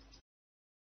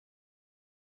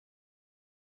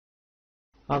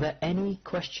 Are there any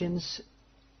questions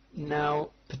now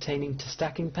pertaining to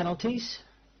stacking penalties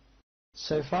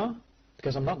so far?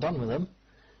 Because I'm not done with them.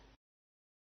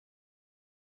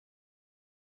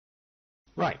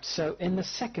 Right, so in the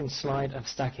second slide of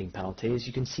stacking penalties,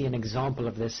 you can see an example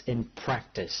of this in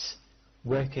practice,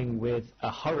 working with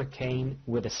a hurricane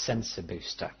with a sensor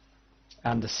booster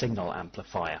and a signal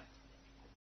amplifier.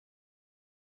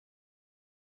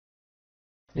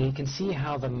 Now you can see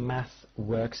how the math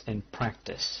works in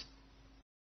practice.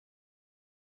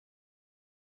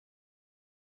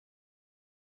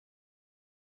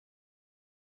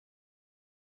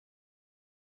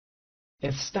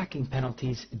 If stacking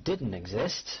penalties didn't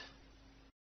exist,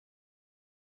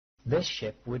 this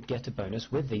ship would get a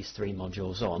bonus with these 3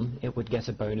 modules on. It would get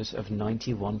a bonus of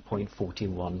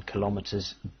 91.41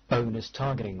 kilometers bonus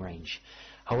targeting range.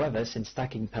 However, since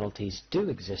stacking penalties do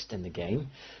exist in the game,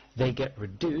 they get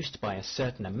reduced by a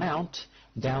certain amount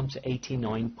down to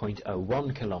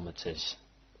 89.01 kilometers.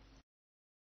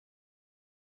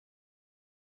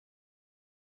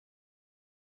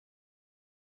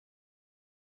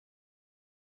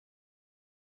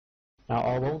 Now,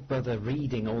 I won't bother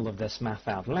reading all of this math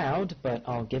out loud, but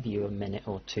I'll give you a minute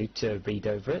or 2 to read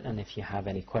over it, and if you have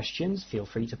any questions, feel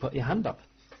free to put your hand up.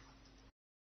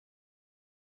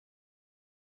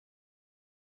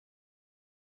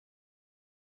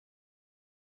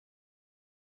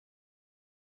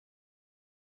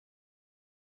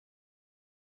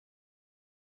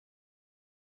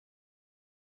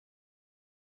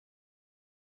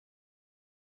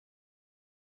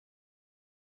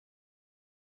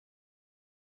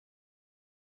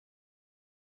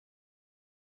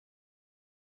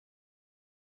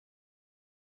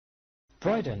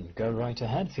 Bryden, go right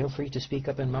ahead. Feel free to speak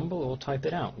up and mumble or type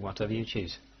it out, whatever you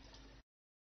choose.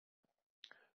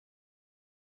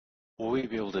 Will we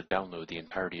be able to download the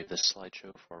entirety of this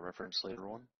slideshow for reference later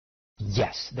on?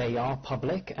 Yes, they are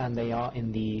public and they are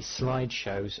in the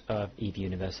slideshows of EVE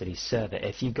University's server.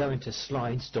 If you go into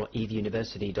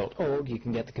slides.eveuniversity.org, you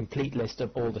can get the complete list of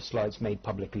all the slides made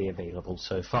publicly available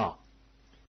so far.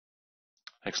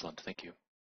 Excellent, thank you.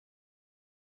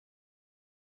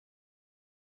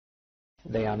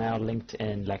 They are now linked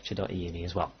in lecture.E-UNI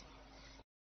as well.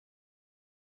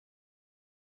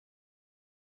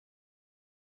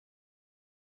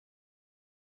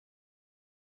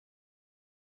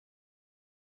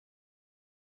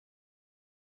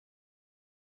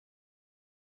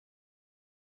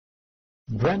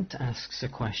 Brent asks a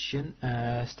question,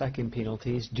 stacking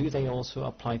penalties, do they also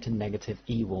apply to negative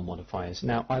E-wall modifiers?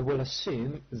 Now, I will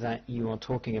assume that you are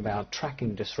talking about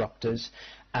tracking disruptors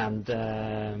and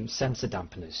sensor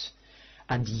dampeners.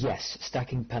 And yes,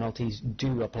 stacking penalties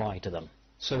do apply to them.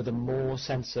 So the more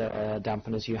sensor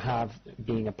dampeners you have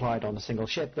being applied on a single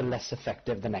ship, the less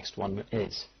effective the next one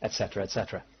is, etc.,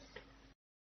 etc.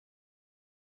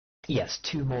 Yes,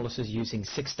 2 Maulus's using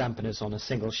 6 dampeners on a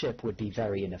single ship would be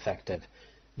very ineffective.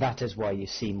 That is why you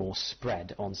see more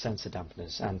spread on sensor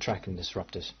dampeners and tracking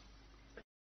disruptors.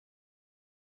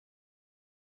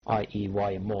 I.e.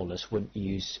 why a Maulus wouldn't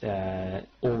use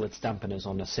all its dampeners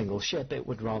on a single ship, it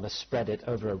would rather spread it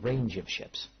over a range of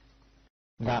ships.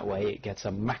 That way it gets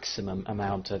a maximum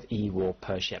amount of E-wall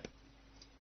per ship.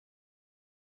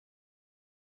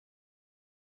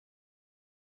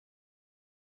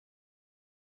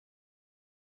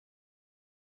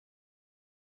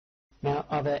 Now,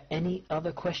 are there any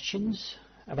other questions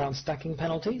about stacking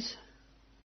penalties?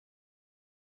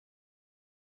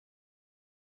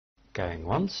 Going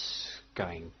once,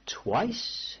 going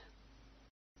twice,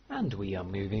 and we are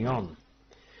moving on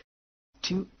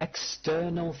to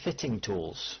external fitting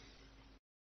tools.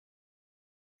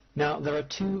 Now, there are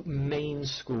 2 main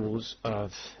schools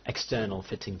of external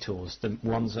fitting tools, the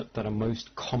ones that are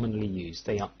most commonly used.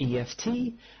 They are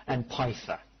EFT and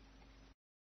Python.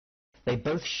 They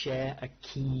both share a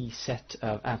key set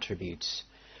of attributes.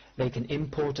 They can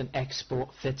import and export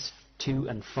fits to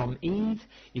and from EVE.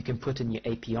 You can put in your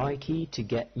API key to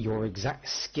get your exact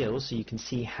skills so you can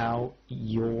see how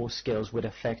your skills would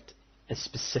affect a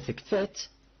specific fit.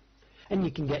 And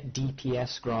you can get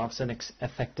DPS graphs and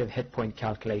effective hit point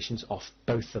calculations off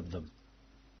both of them.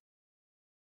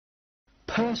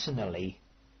 Personally,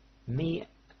 me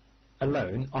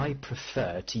alone, I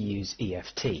prefer to use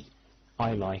EFT.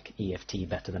 I like EFT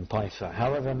better than Python.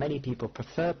 However, many people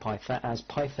prefer Python as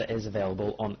Python is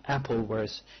available on Apple,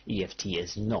 whereas EFT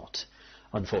is not,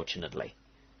 unfortunately.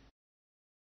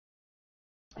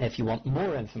 If you want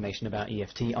more information about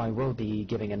EFT, I will be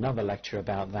giving another lecture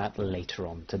about that later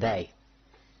on today.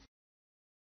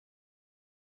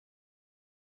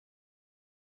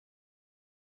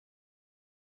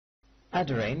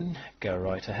 Adrian, go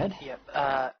right ahead. Yep.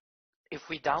 If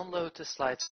we download the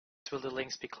slides, will the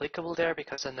links be clickable there?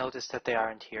 Because I noticed that they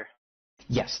aren't here.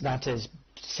 Yes, that is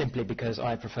simply because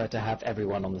I prefer to have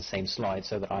everyone on the same slide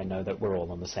so that I know that we're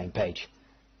all on the same page.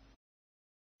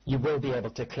 You will be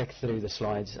able to click through the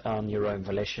slides on your own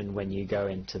volition when you go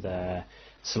into the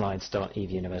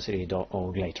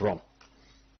slides.eveuniversity.org later on.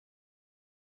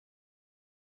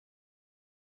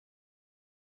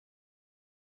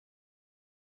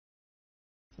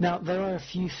 Now, there are a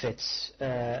few fits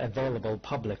available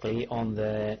publicly on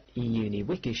the E-UNI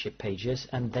Wikiship pages,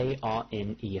 and they are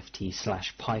in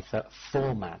EFT/Python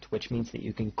format, which means that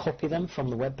you can copy them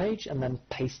from the web page and then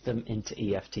paste them into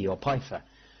EFT or Python,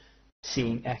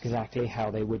 seeing exactly how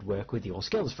they would work with your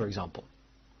skills, for example.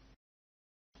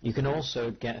 You can also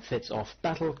get fits off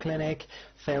Battle Clinic,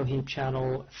 Fail Heap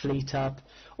Channel, Fleet Up,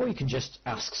 or you can just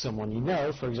ask someone you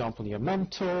know, for example your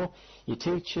mentor, your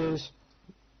teachers,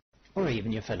 or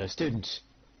even your fellow students.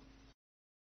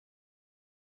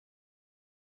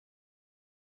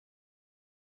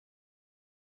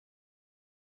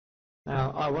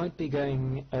 Now, I won't be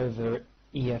going over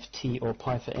EFT or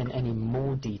Python in any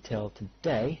more detail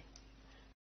today,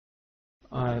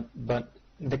 but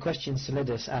the question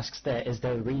Solidus asks there, is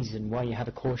there a reason why you have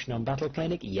a caution on Battle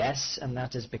Clinic? Yes, and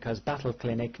that is because Battle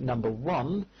Clinic, number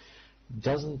 1,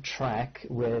 doesn't track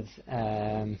with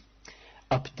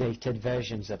updated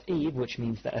versions of EVE, which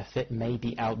means that a fit may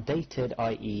be outdated,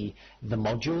 i.e. the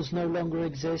modules no longer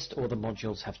exist, or the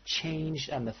modules have changed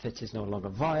and the fit is no longer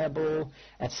viable,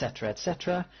 etc.,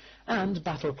 etc. And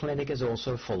Battle Clinic is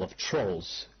also full of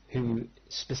trolls who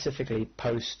specifically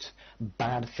post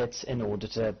bad fits in order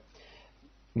to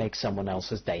make someone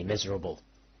else's day miserable.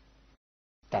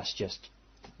 that's just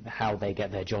how they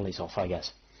get their jollies off, I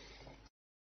guess.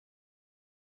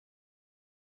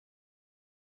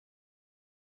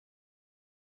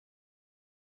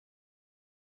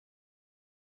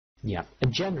 Yeah,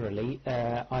 and generally,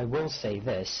 I will say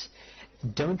this,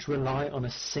 don't rely on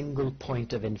a single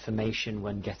point of information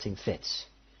when getting fits.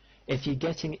 If you're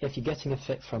getting a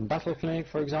fit from Battle Clinic,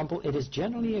 for example, it is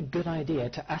generally a good idea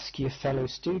to ask your fellow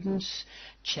students,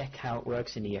 check how it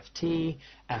works in EFT,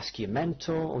 ask your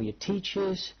mentor or your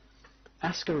teachers,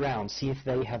 ask around, see if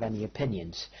they have any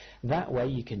opinions. That way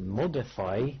you can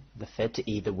modify the fit to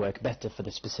either work better for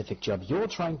the specific job you're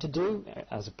trying to do,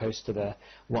 as opposed to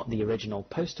what the original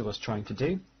poster was trying to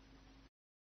do.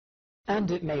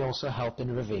 And it may also help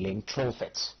in revealing troll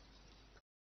fits.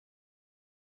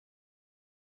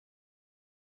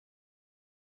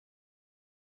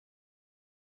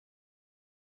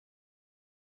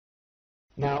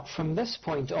 Now, from this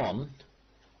point on,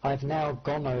 I've now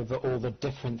gone over all the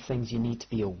different things you need to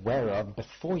be aware of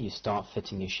before you start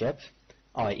fitting your ship,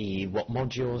 i.e. what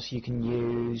modules you can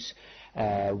use,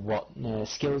 what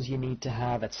skills you need to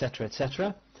have, etc.,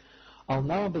 etc. I'll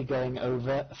now be going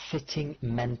over fitting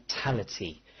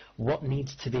mentality, what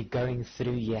needs to be going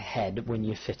through your head when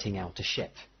you're fitting out a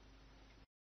ship.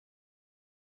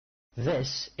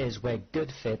 This is where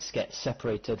good fits get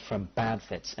separated from bad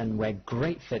fits, and where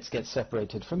great fits get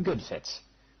separated from good fits.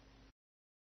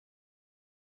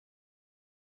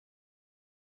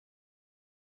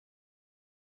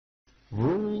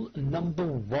 Rule number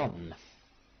 1.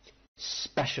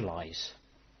 Specialize.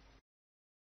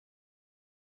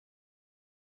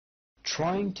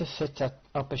 Trying to fit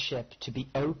up a ship to be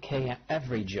okay at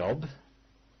every job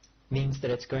means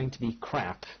that it's going to be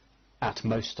crap at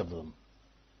most of them.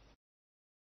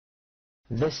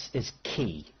 This is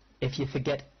key. If you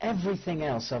forget everything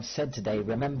else I've said today,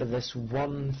 remember this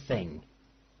one thing.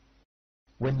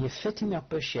 When you're fitting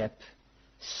up a ship,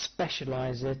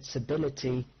 specialize its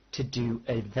ability to do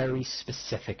a very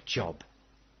specific job.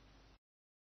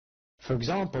 For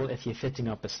example, if you're fitting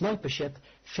up a sniper ship,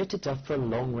 fit it up for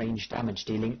long-range damage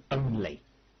dealing only.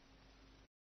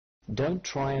 Don't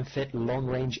try and fit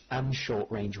long-range and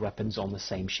short-range weapons on the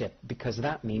same ship, because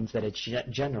that means that it's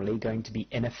generally going to be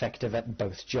ineffective at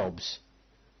both jobs.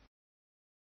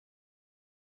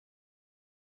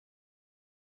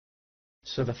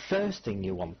 So the first thing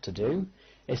you want to do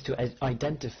is to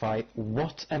identify,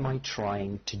 what am I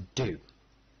trying to do?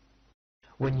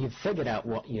 When you've figured out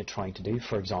what you're trying to do,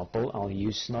 for example, I'll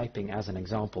use sniping as an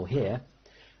example here,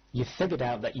 you've figured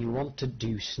out that you want to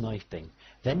do sniping.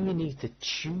 Then you need to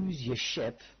choose your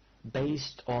ship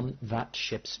based on that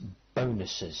ship's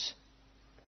bonuses.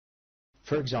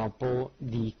 For example,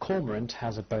 the Cormorant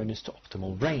has a bonus to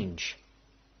optimal range.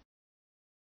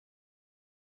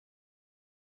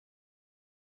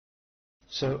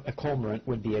 So a Cormorant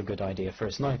would be a good idea for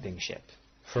a sniping ship,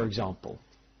 for example.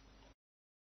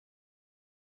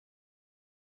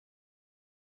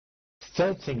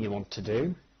 Third thing you want to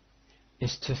do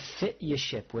is to fit your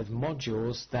ship with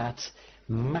modules that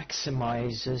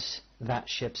maximizes that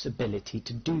ship's ability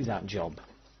to do that job.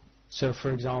 So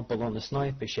for example, on the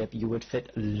sniper ship you would fit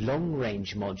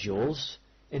long-range modules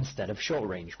instead of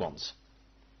short-range ones.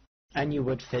 And you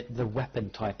would fit the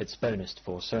weapon type it's bonused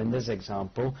for. So in this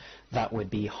example, that would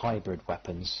be hybrid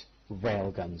weapons,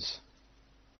 railguns.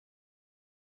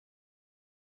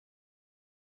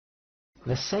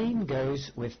 The same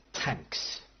goes with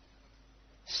tanks.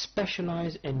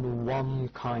 Specialize in one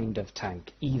kind of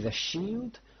tank, either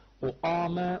shield or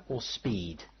armor or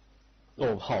speed,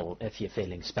 or hull if you're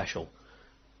feeling special.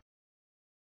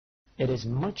 It is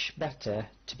much better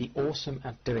to be awesome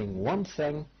at doing one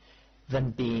thing than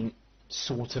being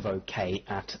sort of okay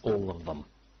at all of them.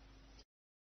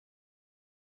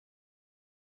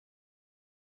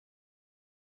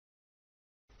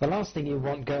 The last thing you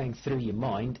want going through your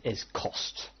mind is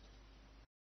cost.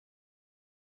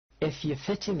 If you're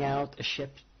fitting out a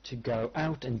ship to go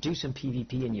out and do some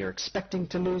PvP and you're expecting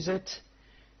to lose it,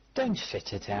 don't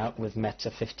fit it out with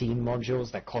Meta 15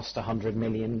 modules that cost 100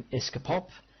 million ISK pop.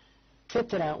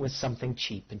 Fit it out with something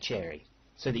cheap and cherry,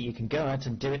 so that you can go out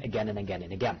and do it again and again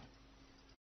and again.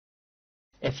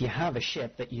 If you have a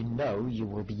ship that you know you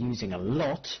will be using a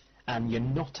lot, and you're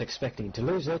not expecting to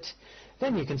lose it,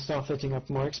 then you can start fitting up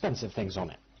more expensive things on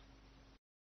it.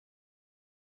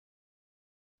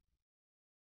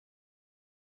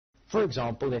 For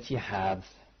example, if you have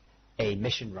a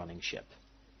mission running ship.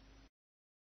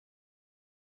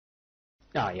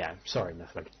 Sorry,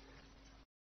 Mythlig.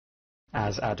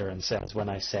 As Adaran says, when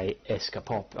I say ISK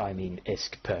pop, I mean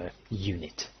ISK per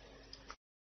unit.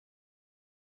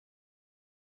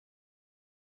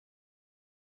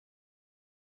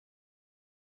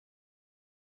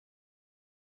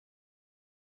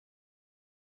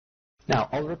 Now,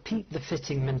 I'll repeat the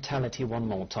fitting mentality one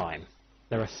more time.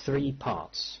 There are 3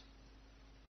 parts.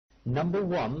 Number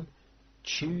 1,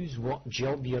 choose what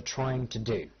job you're trying to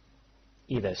do.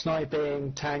 Either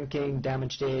sniping, tanking,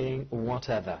 damage dealing, or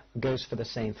whatever. It goes for the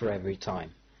same for every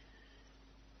time.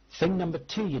 Thing number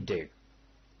 2 you do.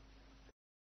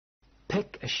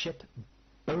 Pick a ship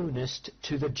bonused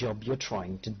to the job you're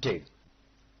trying to do.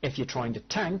 If you're trying to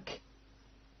tank,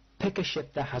 pick a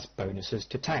ship that has bonuses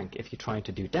to tank. If you're trying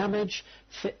to do damage,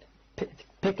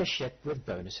 pick a ship with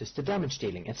bonuses to damage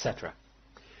dealing, etc.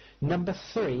 Number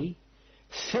 3,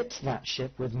 fit that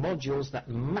ship with modules that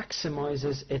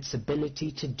maximizes its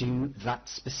ability to do that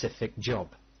specific job.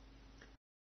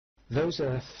 Those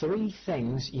are 3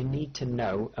 things you need to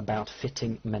know about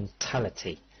fitting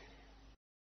mentality.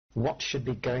 What should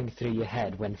be going through your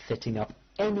head when fitting up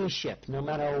any ship, no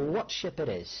matter what ship it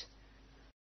is?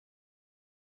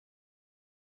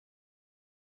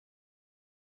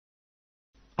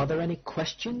 Are there any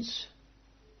questions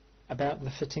about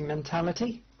the fitting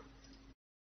mentality?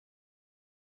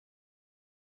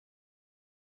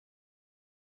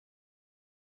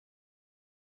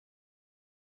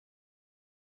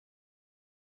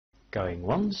 Going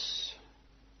once,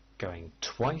 going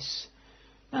twice,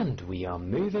 and we are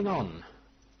moving on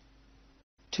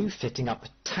to fitting up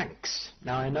tanks.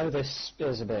 Now, I know this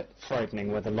is a bit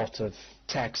frightening with a lot of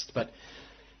text, but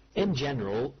in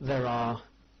general there are,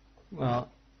 well,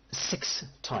 6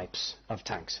 types of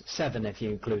tanks, 7 if you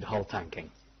include hull tanking.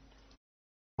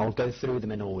 I'll go through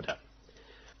them in order.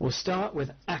 We'll start with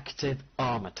active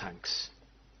armor tanks.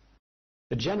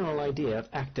 The general idea of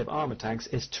active armor tanks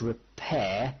is to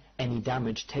repair any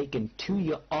damage taken to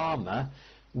your armor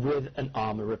with an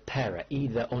armor repairer,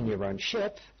 either on your own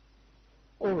ship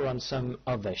or on some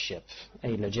other ship,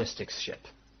 a logistics ship.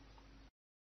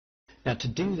 Now, to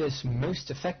do this most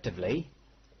effectively,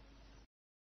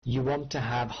 you want to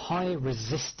have high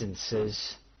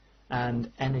resistances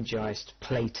and energized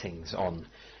platings on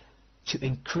to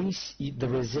increase the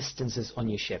resistances on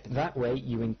your ship. That way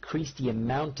you increase the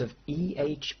amount of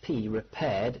EHP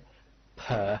repaired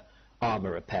per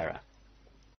armor repairer.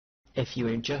 If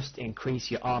you just increase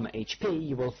your armor HP,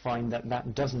 you will find that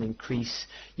that doesn't increase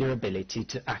your ability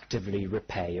to actively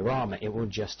repair your armor. It will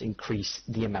just increase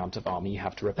the amount of armor you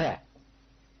have to repair.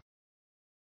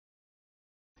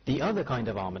 The other kind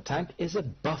of armor tank is a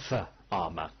buffer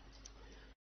armor.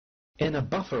 In a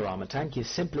buffer armor tank, you're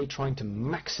simply trying to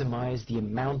maximize the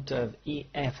amount of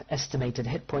estimated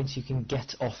hit points you can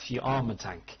get off your armor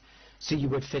tank. So you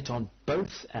would fit on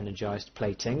both energized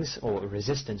platings or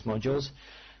resistance modules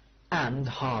and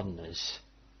hardeners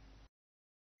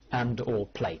and or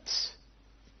plates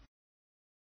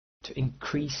to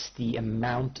increase the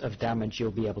amount of damage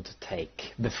you'll be able to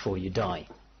take before you die.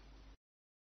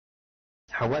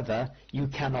 However, you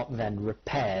cannot then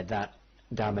repair that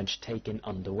damage taken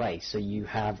underway, so you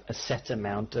have a set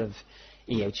amount of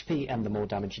EHP, and the more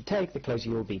damage you take, the closer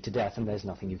you'll be to death, and there's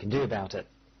nothing you can do about it.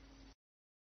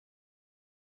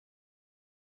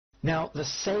 Now, the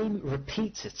same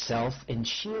repeats itself in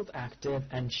shield active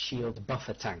and shield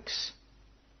buffer tanks.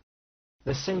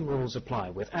 The same rules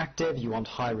apply. With active, you want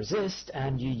high resist,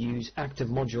 and you use active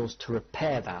modules to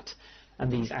repair that,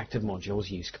 and these active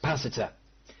modules use capacitor.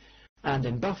 And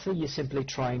in buffer, you're simply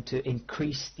trying to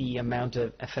increase the amount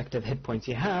of effective hit points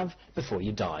you have before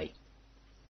you die.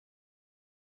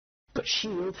 But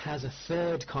shield has a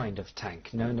third kind of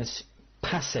tank, known as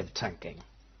passive tanking.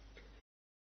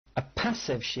 A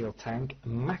passive shield tank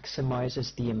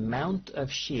maximizes the amount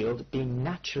of shield being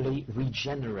naturally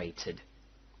regenerated.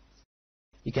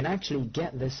 You can actually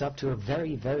get this up to a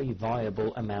very, very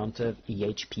viable amount of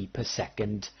EHP per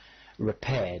second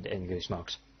repaired in goose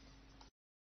marks.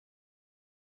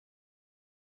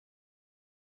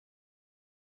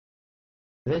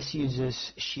 This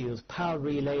uses shield power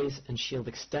relays and shield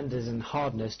extenders and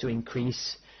hardeners to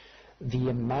increase the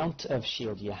amount of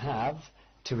shield you have,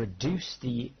 to reduce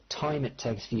the time it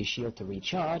takes for your shield to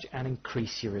recharge, and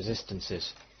increase your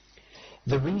resistances.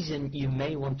 The reason you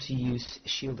may want to use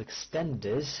shield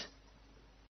extenders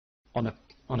on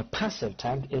a passive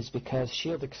tank is because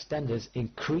shield extenders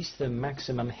increase the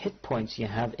maximum hit points you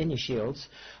have in your shields,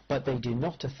 but they do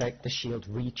not affect the shield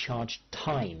recharge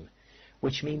time,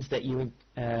 which means that you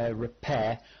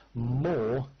repair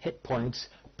more hit points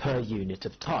per unit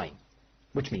of time,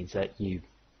 which means that you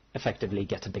effectively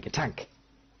get a bigger tank.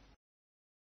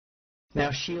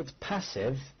 Now, shield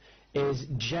passive is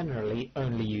generally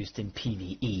only used in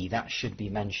PvE. That should be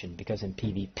mentioned, because in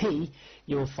PvP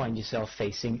you will find yourself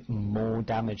facing more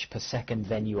damage per second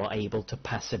than you are able to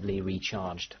passively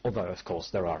recharge, although of course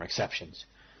there are exceptions.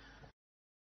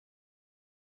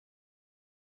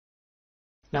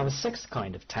 Now the sixth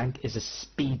kind of tank is a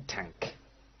speed tank.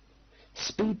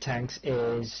 Speed tanks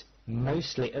is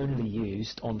mostly only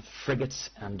used on frigates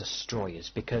and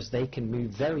destroyers because they can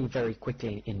move very, very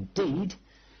quickly indeed,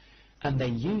 and they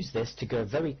use this to go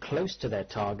very close to their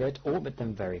target, orbit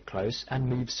them very close, and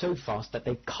move so fast that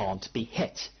they can't be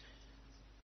hit.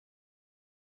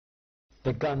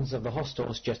 The guns of the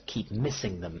hostiles just keep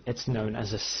missing them. It's known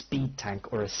as a speed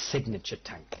tank or a signature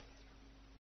tank.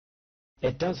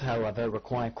 It does, however,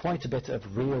 require quite a bit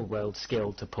of real-world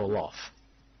skill to pull off.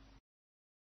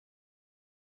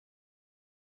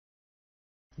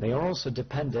 They are also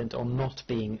dependent on not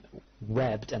being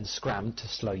webbed and scrammed to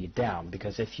slow you down,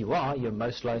 because if you are, you're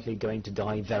most likely going to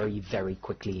die very, very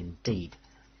quickly indeed.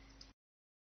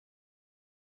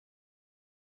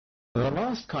 The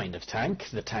last kind of tank,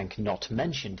 the tank not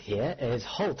mentioned here, is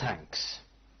hull tanks,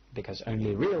 because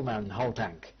only real men hull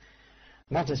tank.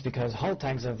 That is because hull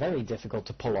tanks are very difficult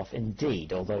to pull off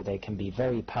indeed, although they can be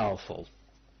very powerful.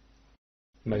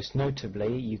 Most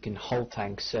notably, you can hull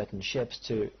tank certain ships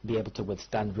to be able to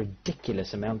withstand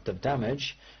ridiculous amount of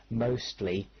damage,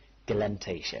 mostly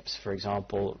Galente ships. For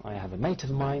example, I have a mate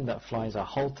of mine that flies a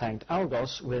hull-tanked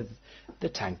Algos with the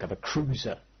tank of a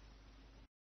cruiser,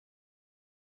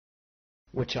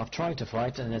 which I've tried to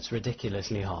fight, and it's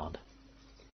ridiculously hard.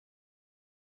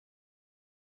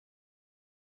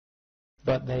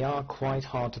 But they are quite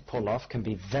hard to pull off, can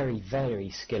be very, very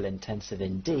skill-intensive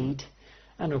indeed,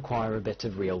 and require a bit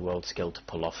of real-world skill to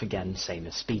pull off, again, same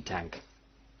as speed tank.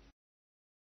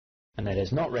 And it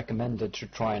is not recommended to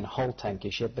try and hull tank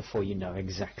your ship before you know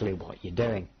exactly what you're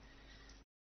doing.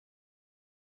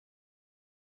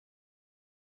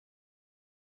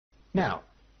 Now,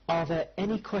 are there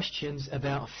any questions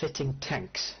about fitting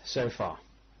tanks so far?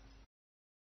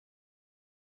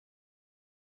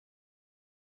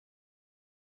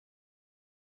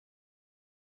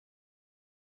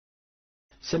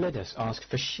 Solidus asks,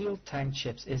 for shield tank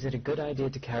ships, is it a good idea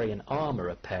to carry an armor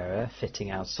repairer fitting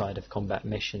outside of combat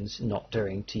missions not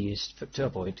during to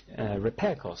avoid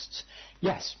repair costs?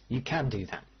 Yes, you can do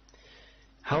that.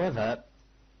 However,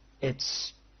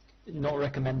 it's not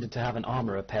recommended to have an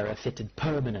armor repairer fitted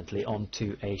permanently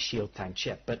onto a shield tank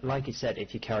ship. But like I said,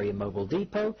 if you carry a mobile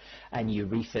depot and you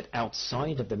refit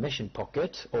outside of the mission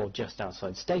pocket or just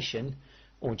outside station,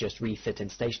 or just refit in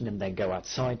station and then go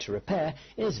outside to repair,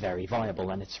 is very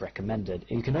viable and it's recommended.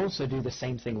 You can also do the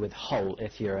same thing with hull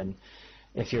if you're in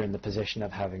the position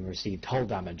of having received hull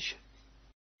damage.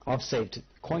 I've saved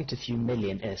quite a few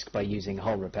million ISK by using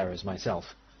hull repairers myself.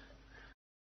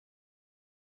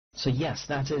 So yes,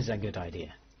 that is a good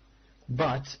idea.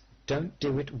 But don't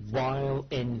do it while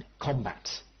in combat.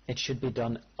 It should be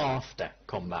done after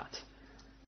combat.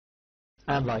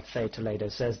 And like Faye Toledo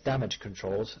says, damage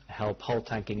controls help hull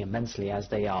tanking immensely, as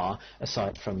they are,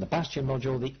 aside from the Bastion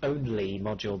module, the only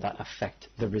module that affect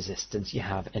the resistance you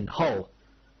have in hull.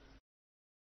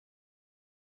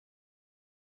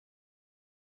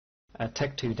 A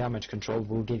Tech 2 damage control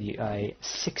will give you a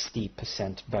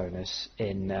 60% bonus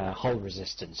in hull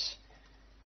resistance.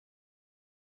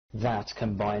 That,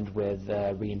 combined with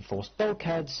reinforced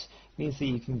bulkheads, means that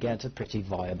you can get a pretty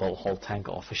viable hull tank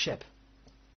off a ship.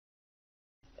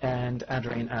 And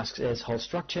Adrian asks, is hull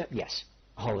structure? Yes,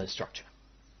 hull is structure.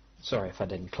 Sorry if I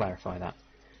didn't clarify that.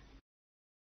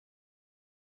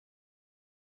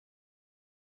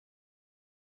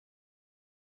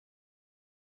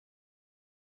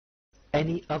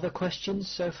 Any other questions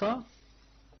so far?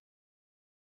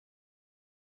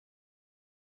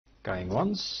 Going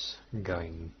once,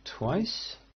 going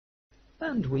twice,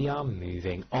 and we are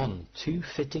moving on to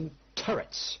fitting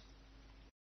turrets.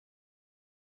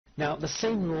 Now, the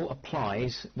same rule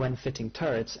applies when fitting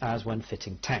turrets as when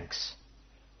fitting tanks.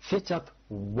 Fit up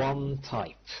one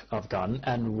type of gun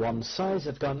and one size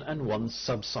of gun and one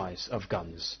sub-size of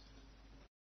guns.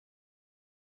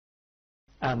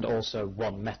 And also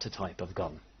one meta type of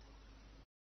gun.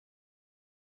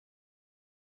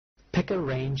 Pick a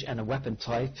range and a weapon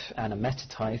type and a meta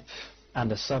type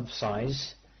and a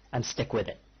sub-size and stick with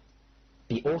it.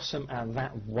 Be awesome at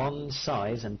that one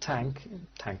size and tank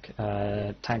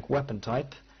weapon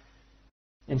type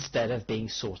instead of being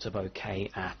sort of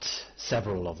okay at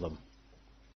several of them.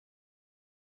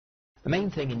 The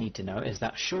main thing you need to know is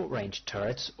that short-range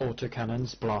turrets,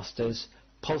 autocannons, blasters,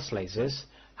 pulse lasers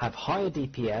have higher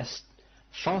DPS,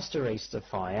 faster rates of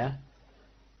fire,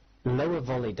 lower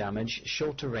volley damage,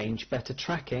 shorter range, better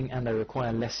tracking, and they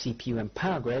require less CPU and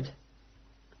power grid,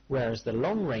 whereas the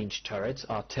long-range turrets,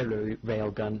 artillery,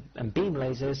 railgun, and beam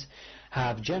lasers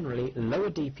have generally lower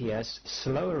DPS,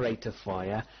 slower rate of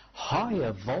fire,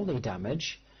 higher volley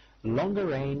damage, longer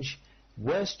range,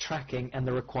 worse tracking, and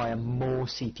they require more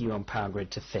CPU and power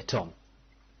grid to fit on.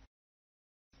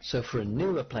 So for a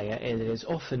newer player, it is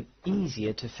often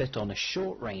easier to fit on a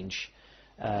short-range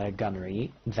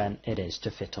gunnery than it is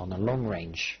to fit on a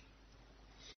long-range.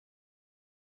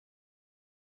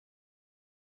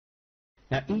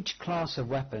 Now, each class of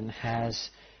weapon has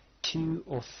 2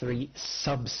 or 3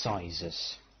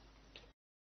 sub-sizes.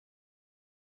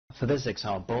 For this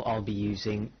example, I'll be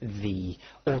using the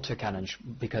autocannons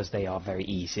because they are very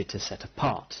easy to set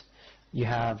apart. You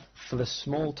have, for the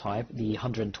small type, the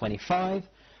 125,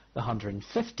 the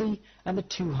 150, and the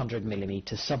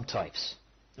 200mm subtypes,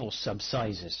 or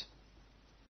sub-sizes.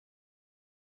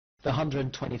 The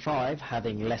 125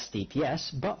 having less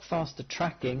DPS, but faster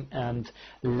tracking and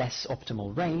less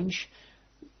optimal range.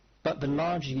 But the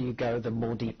larger you go, the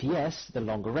more DPS, the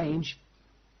longer range,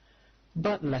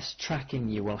 but less tracking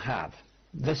you will have.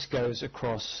 This goes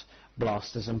across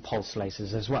blasters and pulse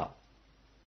lasers as well,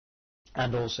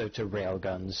 and also to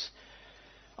railguns,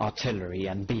 artillery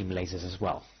and beam lasers as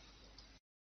well.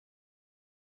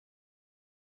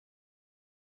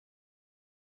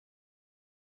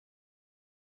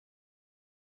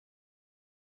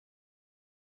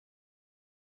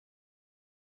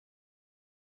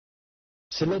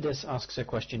 Solidus asks a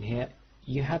question here.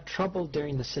 You had trouble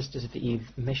during the Sisters of Eve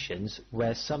missions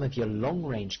where some of your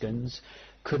long-range guns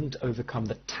couldn't overcome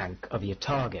the tank of your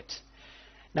target.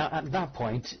 Now, at that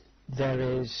point, there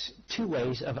is 2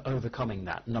 ways of overcoming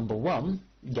that. Number 1,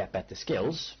 get better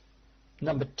skills.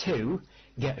 Number 2,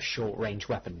 get short-range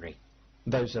weaponry.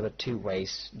 Those are the 2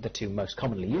 ways, the 2 most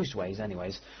commonly used ways,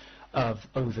 anyways, of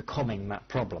overcoming that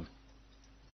problem.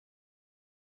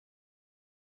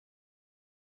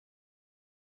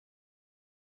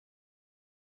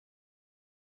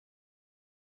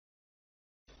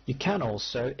 You can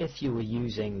also, if you were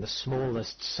using the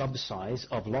smallest sub-size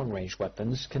of long-range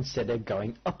weapons, consider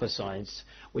going upper size,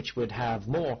 which would have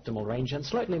more optimal range and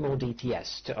slightly more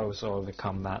DPS to also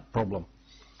overcome that problem.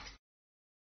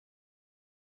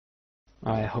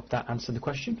 I hope that answered the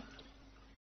question.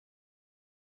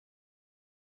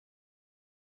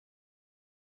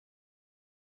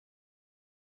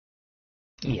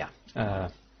 Yeah,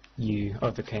 you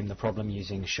overcame the problem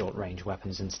using short-range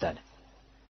weapons instead.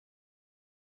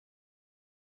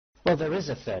 Well, there is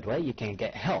a third way. You can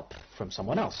get help from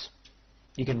someone else.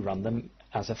 You can run them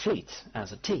as a fleet,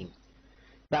 as a team.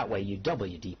 That way you double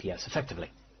your DPS effectively.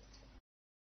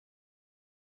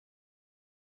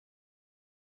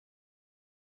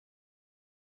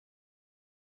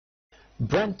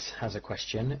 Brent has a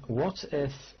question. What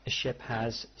if a ship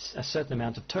has a certain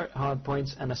amount of turret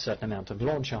hardpoints and a certain amount of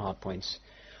launcher hardpoints?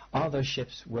 Are those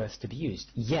ships worth to be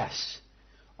used? Yes.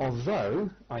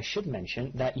 Although, I should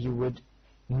mention that you would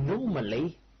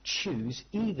normally choose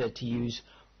either to use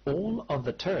all of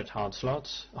the turret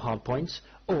hardpoints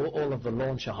or all of the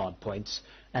launcher hardpoints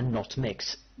and not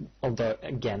mix, although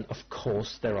again of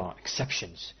course there are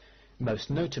exceptions, most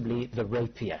notably the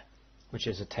Rapier, which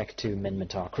is a Tech 2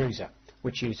 Minmatar cruiser,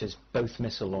 which uses both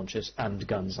missile launchers and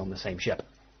guns on the same ship.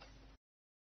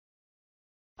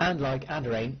 And like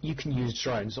Adarain, you can use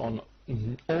drones on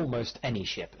almost any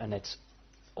ship, and it's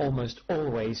almost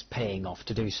always paying off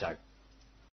to do so.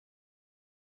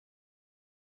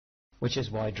 Which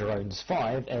is why Drones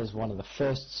 5 is one of the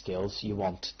first skills you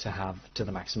want to have to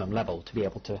the maximum level, to be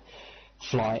able to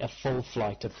fly a full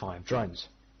flight of 5 drones.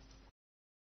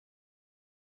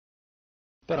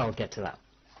 But I'll get to that.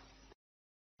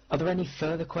 Are there any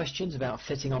further questions about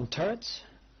fitting on turrets?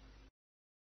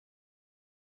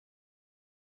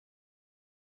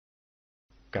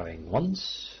 Going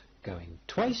once, going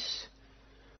twice.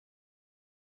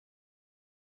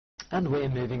 And we're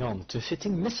moving on to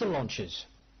fitting missile launchers.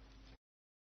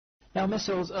 Now,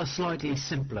 missiles are slightly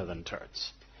simpler than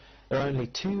turrets. There are only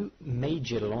 2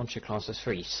 major launcher classes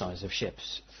for each size of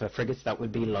ships. For frigates, that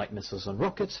would be light missiles and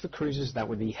rockets. For cruisers, that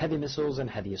would be heavy missiles and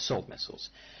heavy assault missiles.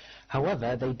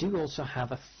 However, they do also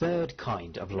have a third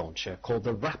kind of launcher called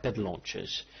the rapid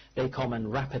launchers. They come in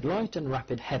rapid light and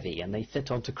rapid heavy, and they fit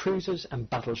onto cruisers and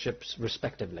battleships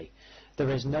respectively. There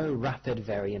is no rapid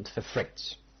variant for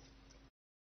frigates.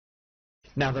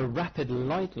 Now, the rapid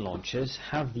light launchers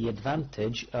have the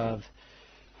advantage of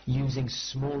using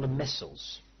smaller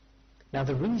missiles. Now,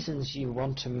 the reasons you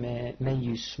want to may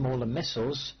use smaller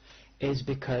missiles is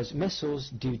because missiles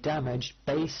do damage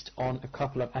based on a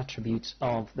couple of attributes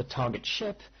of the target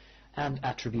ship and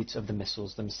attributes of the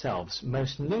missiles themselves,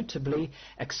 most notably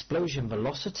explosion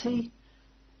velocity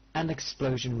and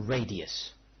explosion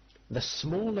radius. The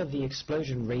smaller the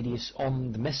explosion radius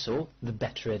on the missile, the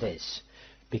better it is,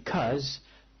 because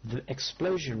the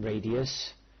explosion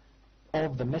radius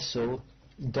of the missile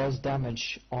does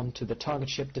damage onto the target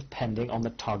ship depending on the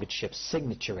target ship's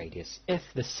signature radius. If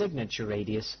the signature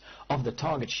radius of the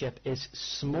target ship is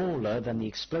smaller than the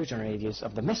explosion radius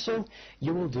of the missile,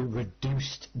 you will do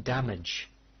reduced damage,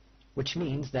 which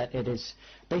means that it is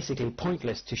basically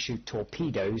pointless to shoot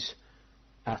torpedoes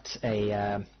at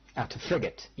a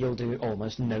frigate. You'll do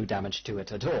almost no damage to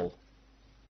it at all,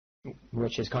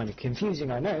 which is kind of confusing,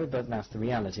 I know, but that's the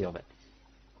reality of it.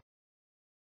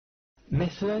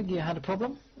 Mythlerg, you had a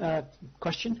problem?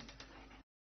 Question?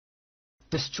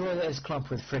 Destroyer is clumped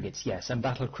with frigates, yes, and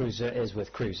battlecruiser is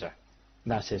with cruiser.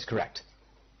 That is correct.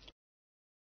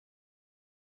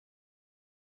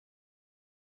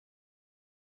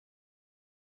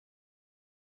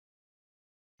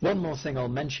 One more thing I'll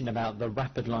mention about the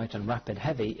rapid light and rapid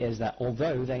heavy is that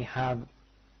although they have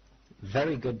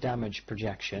very good damage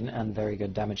projection and very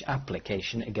good damage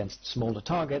application against smaller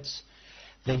targets,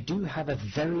 they do have a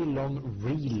very long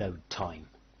reload time,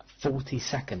 40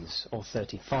 seconds or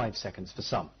 35 seconds for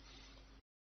some.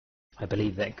 I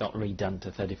believe that it got redone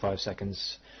to 35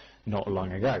 seconds not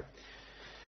long ago.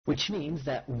 Which means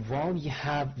that while you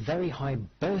have very high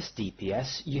burst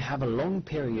DPS, you have a long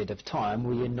period of time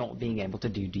where you're not being able to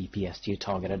do DPS to your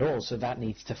target at all, so that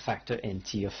needs to factor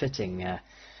into your fitting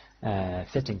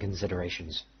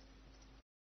considerations.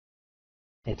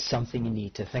 It's something you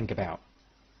need to think about.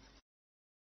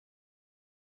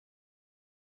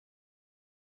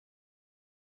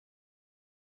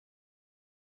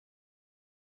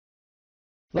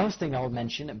 Last thing I'll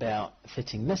mention about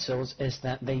fitting missiles is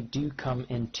that they do come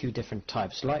in two different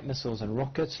types, light missiles and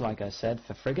rockets, like I said,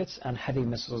 for frigates, and heavy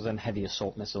missiles and heavy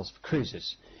assault missiles for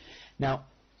cruisers. Now,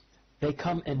 they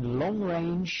come in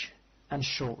long-range and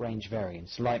short-range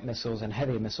variants, light missiles and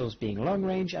heavy missiles being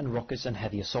long-range, and rockets and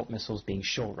heavy assault missiles being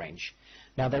short-range.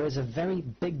 Now, there is a very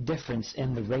big difference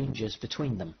in the ranges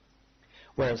between them.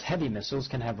 Whereas heavy missiles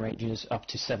can have ranges up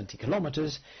to 70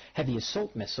 kilometers, heavy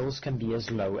assault missiles can be as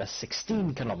low as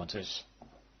 16 kilometers.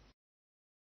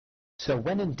 So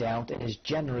when in doubt, it is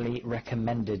generally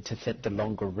recommended to fit the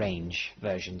longer range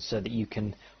version so that you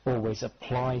can always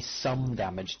apply some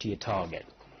damage to your target.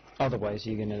 Otherwise,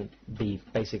 you're going to be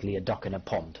basically a duck in a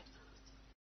pond,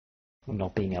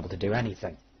 not being able to do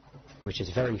anything, which is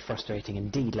very frustrating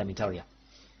indeed, let me tell you.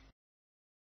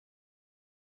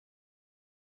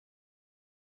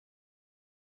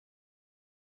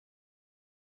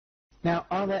 Now,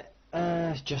 are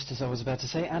there, just as I was about to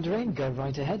say, Adrian, go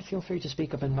right ahead. Feel free to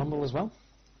speak up and mumble as well.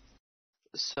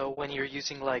 So when you're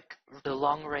using like the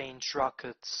long-range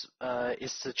rockets,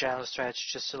 is the general strategy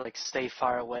just to like stay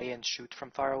far away and shoot from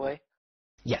far away?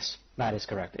 Yes, that is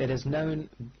correct. It is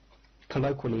known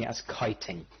colloquially as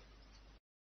kiting.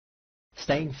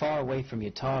 Staying far away from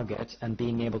your target and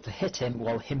being able to hit him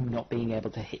while him not being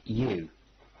able to hit you.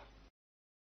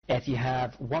 If you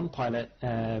have one pilot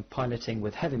piloting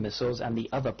with heavy missiles and the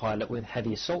other pilot with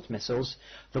heavy assault missiles,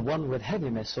 the one with heavy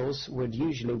missiles would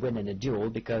usually win in a duel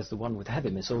because the one with heavy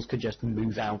missiles could just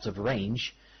move out of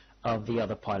range of the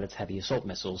other pilot's heavy assault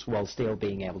missiles while still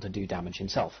being able to do damage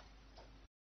himself.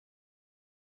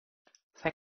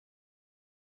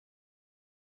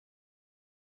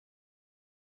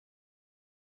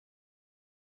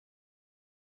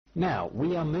 Now,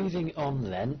 we are moving on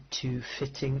then to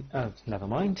fitting... Oh, never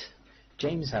mind.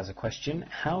 James has a question.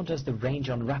 How does the range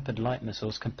on rapid light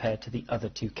missiles compare to the other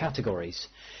two categories?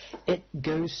 It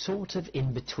goes sort of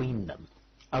in between them.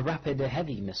 A rapid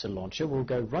heavy missile launcher will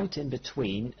go right in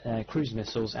between cruise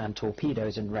missiles and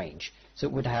torpedoes in range. So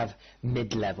it would have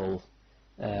mid-level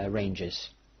ranges.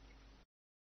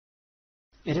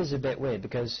 It is a bit weird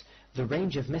because the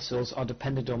range of missiles are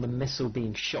dependent on the missile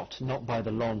being shot, not by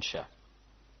the launcher.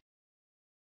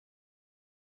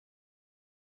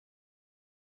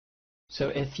 So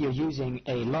if you're using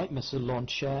a light missile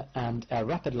launcher and a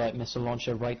rapid light missile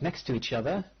launcher right next to each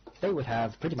other, they would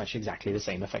have pretty much exactly the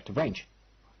same effective range.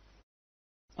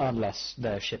 Unless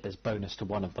the ship is bonus to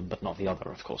one of them, but not the other,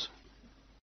 of course.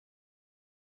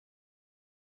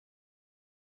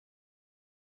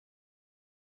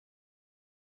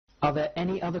 Are there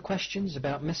any other questions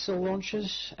about missile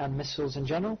launchers and missiles in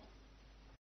general?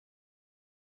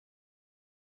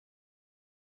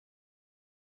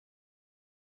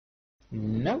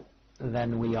 No?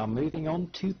 Then we are moving on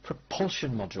to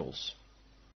propulsion modules.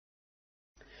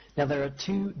 Now there are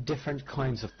two different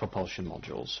kinds of propulsion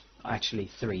modules.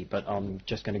 Actually three, but I'm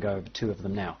just going to go over two of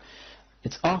them now.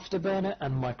 It's afterburner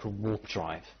and micro warp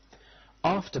drive.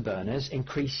 Afterburners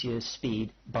increase your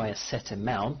speed by a set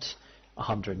amount,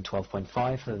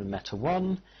 112.5 for the Meta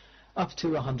 1, up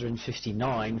to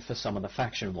 159 for some of the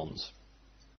faction ones.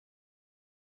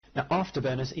 Now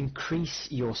afterburners increase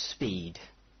your speed.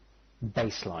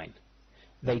 baseline.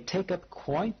 They take up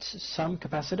quite some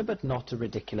capacitor, but not a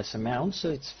ridiculous amount, so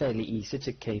it's fairly easy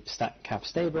to keep cap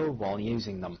stable while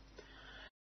using them.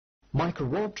 Micro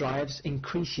warp drives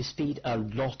increase your speed a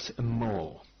lot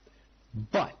more,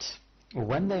 but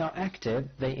when they are active,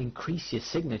 they increase your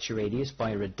signature radius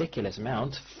by a ridiculous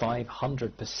amount,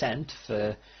 500%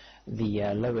 for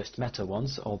the lowest meta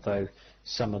ones, although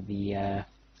some of the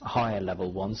higher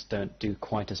level ones don't do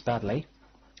quite as badly.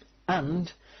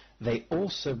 And they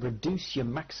also reduce your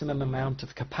maximum amount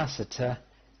of capacitor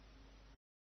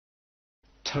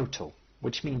total,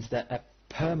 which means that a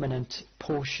permanent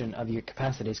portion of your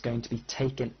capacity is going to be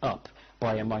taken up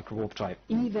by a micro warp drive,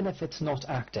 even if it's not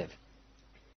active.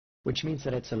 Which means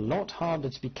that it's a lot harder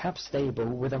to be cap stable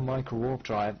with a micro warp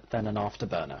drive than an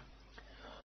afterburner.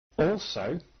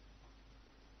 Also,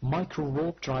 micro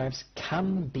warp drives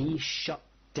can be shut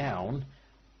down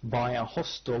by a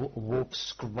hostile warp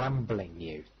scrambling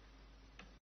you.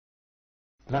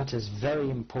 That is very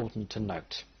important to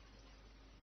note.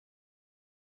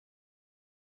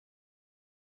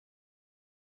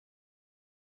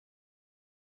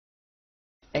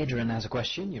 Adrian has a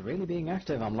question. You're really being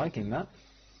active. I'm liking that.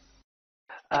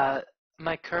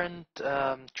 My current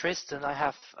Tristan, I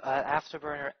have an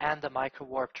afterburner and a micro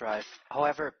warp drive.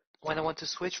 However, when I want to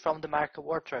switch from the micro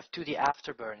warp drive to the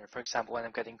afterburner, for example, when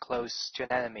I'm getting close to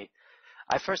an enemy,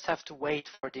 I first have to wait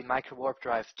for the micro warp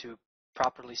drive to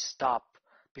properly stop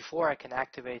before I can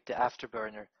activate the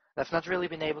afterburner. I've not really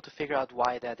been able to figure out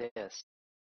why that is.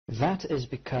 That is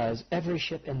because every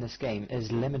ship in this game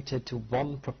is limited to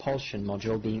one propulsion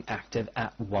module being active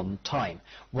at one time.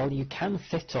 While you can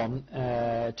fit on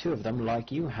two of them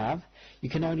like you have, you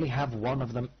can only have one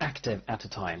of them active at a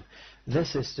time.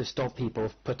 This is to stop people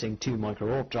putting two micro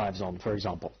warp drives on, for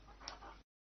example,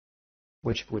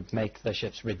 which would make the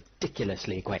ships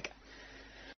ridiculously quick.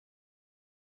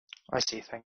 I see,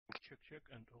 thank you. Check,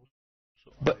 and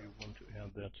also I want to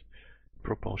add that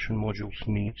propulsion modules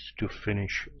needs to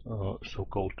finish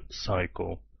so-called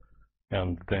cycle,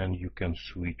 and then you can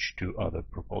switch to other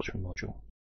propulsion module.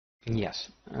 Yes,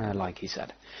 like he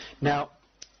said. Now,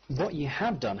 what you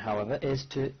have done, however, is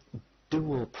to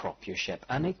dual prop your ship,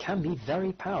 and it can be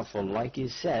very powerful, like you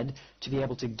said, to be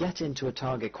able to get into a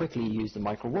target quickly. You use the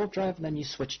micro warp drive, and then you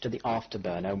switch to the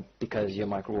afterburner, because your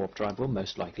micro warp drive will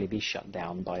most likely be shut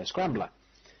down by a scrambler,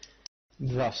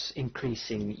 thus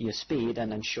increasing your speed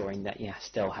and ensuring that you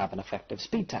still have an effective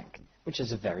speed tank, which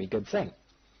is a very good thing.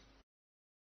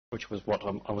 Which was what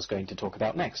I was going to talk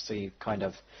about next, so you kind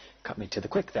of cut me to the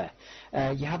quick there.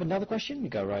 You have another question? You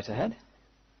go right ahead.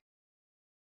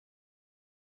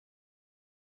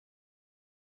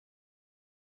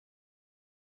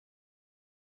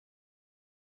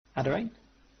 Adarain?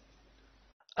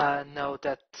 No,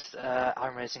 that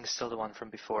arm raising is still the one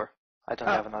from before. I don't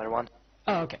have another one.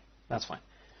 Oh, okay. That's fine.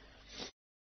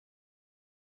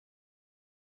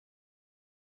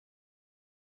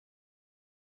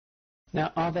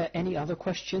 Now, are there any other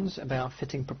questions about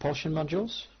fitting propulsion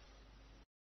modules?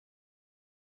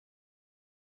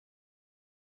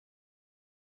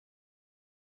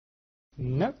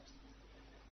 No?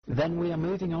 Then we are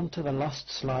moving on to the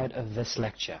last slide of this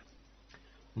lecture.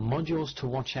 Modules to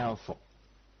watch out for.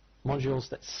 Modules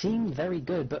that seem very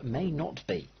good but may not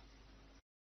be.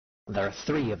 There are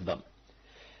three of them.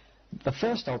 The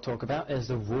first I'll talk about is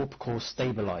the warp core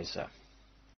stabilizer.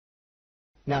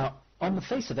 Now, on the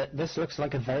face of it, this looks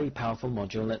like a very powerful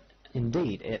module.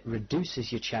 Indeed, it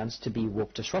reduces your chance to be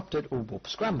warp disrupted or warp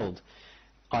scrambled,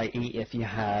 i.e. if you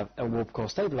have a warp core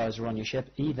stabilizer on your ship,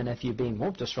 even if you're being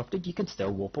warp disrupted, you can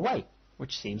still warp away,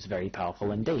 which seems very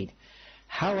powerful indeed.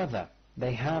 However,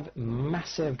 they have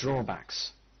massive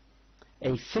drawbacks.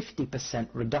 A 50%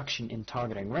 reduction in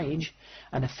targeting range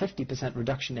and a 50%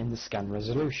 reduction in the scan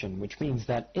resolution, which means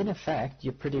that in effect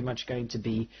you're pretty much going to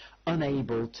be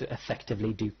unable to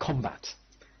effectively do combat.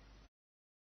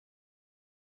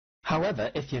 However,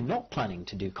 if you're not planning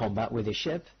to do combat with your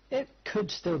ship, it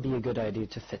could still be a good idea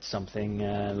to fit something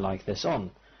like this on.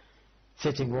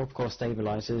 Fitting warp core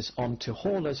stabilizers onto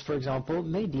haulers, for example,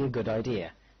 may be a good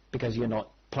idea, because you're not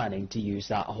planning to use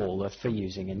that hauler for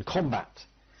using in combat.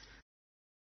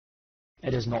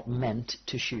 It is not meant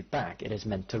to shoot back, it is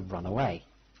meant to run away.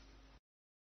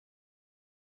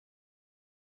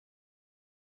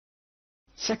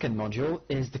 Second module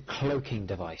is the cloaking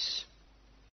device.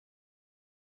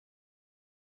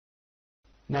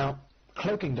 Now,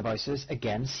 cloaking devices,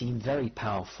 again, seem very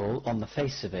powerful on the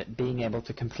face of it, being able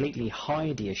to completely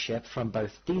hide your ship from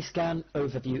both D-scan,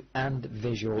 overview, and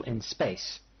visual in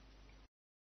space.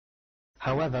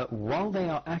 However, while they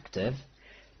are active,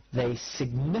 they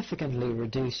significantly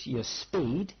reduce your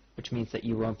speed, which means that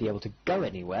you won't be able to go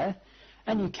anywhere,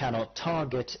 and you cannot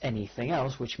target anything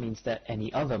else, which means that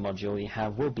any other module you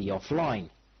have will be offline,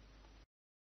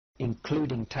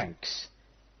 including tanks.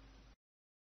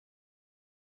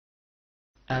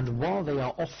 And while they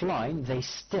are offline, they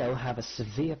still have a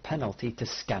severe penalty to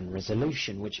scan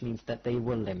resolution, which means that they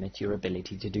will limit your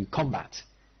ability to do combat,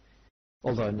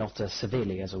 although not as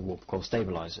severely as a warp core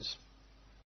stabilizers.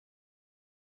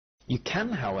 You can,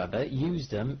 however, use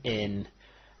them in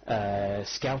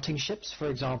scouting ships, for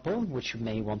example, which you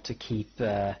may want to keep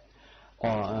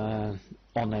on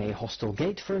a hostile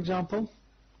gate, for example,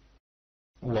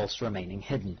 whilst remaining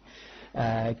hidden.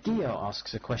 Gio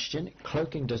asks a question: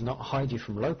 cloaking does not hide you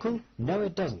from local? No,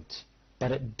 it doesn't,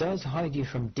 but it does hide you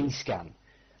from D-scan,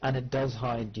 and it does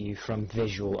hide you from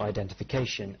visual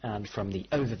identification and from the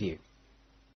overview.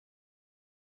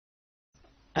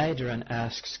 Adrian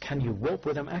asks, can you warp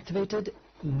with them activated?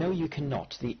 No, you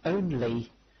cannot. The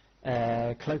only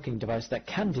cloaking device that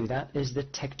can do that is the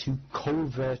Tech 2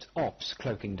 Covert Ops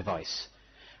cloaking device.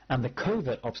 And the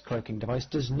Covert Ops cloaking device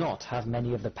does not have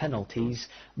many of the penalties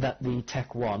that the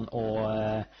Tech 1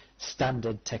 or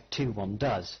standard Tech 2 one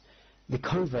does. The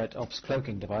Covert Ops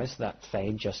cloaking device that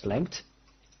Fade just linked,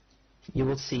 you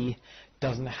will see,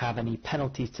 doesn't have any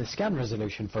penalties to scan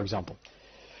resolution, for example.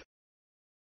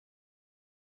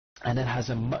 And it has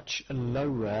a much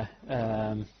lower,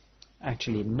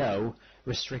 actually no,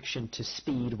 restriction to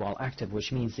speed while active,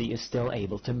 which means that you're still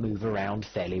able to move around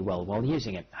fairly well while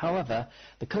using it. However,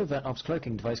 the Covert Ops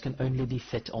cloaking device can only be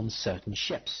fit on certain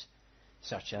ships,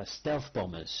 such as stealth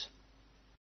bombers.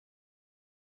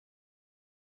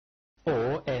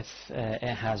 Or if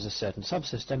it has a certain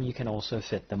subsystem, you can also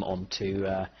fit them onto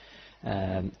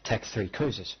Tech 3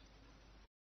 cruisers.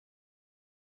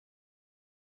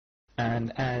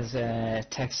 And as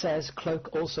Tech says, Cloak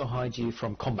also hides you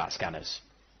from combat scanners,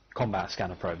 combat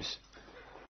scanner probes.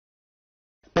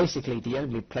 Basically, the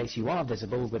only place you are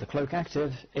visible with a Cloak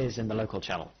active is in the local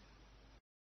channel.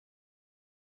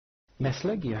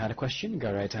 Methlig, you had a question,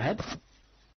 go right ahead.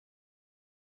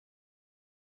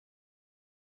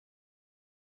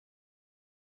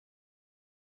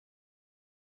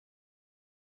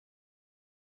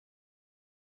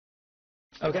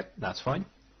 Okay, that's fine.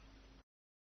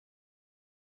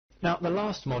 Now, the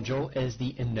last module is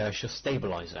the inertia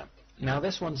stabilizer. Now,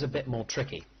 this one's a bit more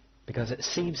tricky because it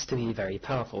seems to be very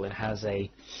powerful. It has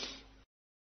a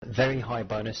very high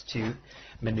bonus to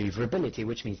maneuverability,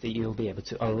 which means that you'll be able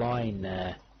to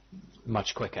align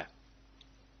much quicker.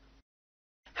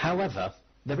 However,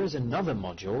 there is another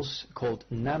module called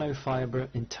nanofiber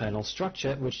internal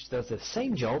structure, which does the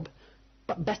same job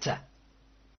but better.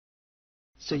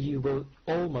 So you will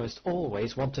almost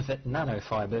always want to fit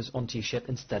nanofibers onto your ship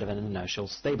instead of an inertial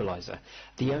stabilizer.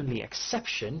 The only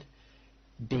exception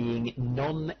being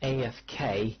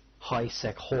non-AFK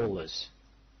high-sec haulers,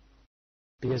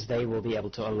 because they will be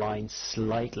able to align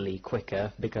slightly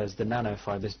quicker because the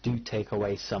nanofibers do take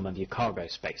away some of your cargo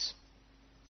space.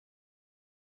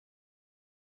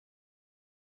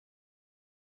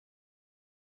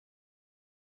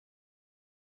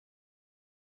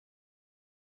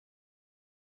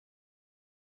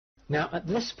 Now, at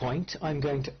this point, I'm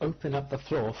going to open up the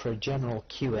floor for a general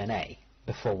Q&A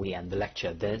before we end the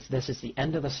lecture. This is the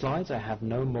end of the slides. I have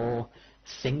no more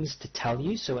things to tell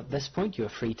you, so at this point, you're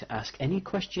free to ask any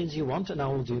questions you want, and I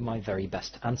will do my very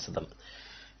best to answer them.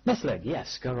 Methleg,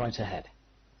 yes, go right ahead.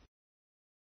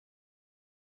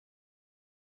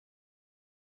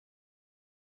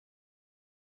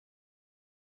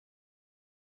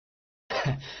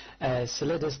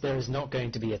 Solidus, there is not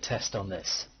going to be a test on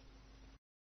this.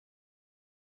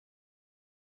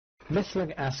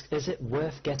 Mithling asks, is it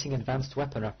worth getting advanced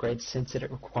weapon upgrades since it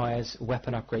requires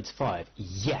weapon upgrades 5?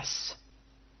 Yes,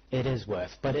 it is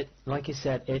worth, but it, like you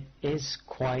said, it is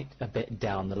quite a bit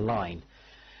down the line.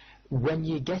 When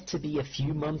you get to be a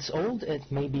few months old,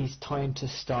 it may be time to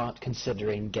start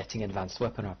considering getting advanced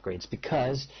weapon upgrades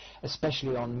because,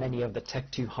 especially on many of the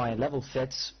Tech 2 higher level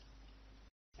fits,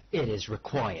 it is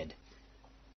required.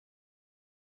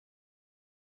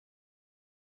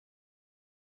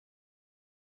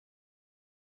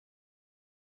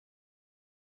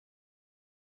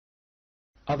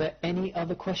 Are there any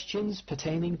other questions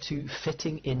pertaining to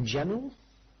fitting in general?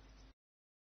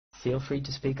 Feel free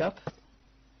to speak up.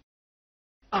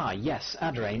 Ah, yes,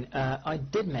 Adrain, I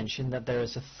did mention that there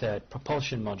is a third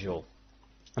propulsion module,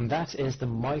 and that is the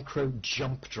micro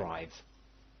jump drive.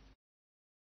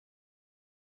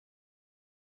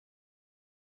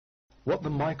 What the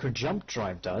micro jump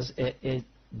drive does, it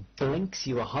blinks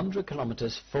you 100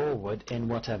 kilometers forward in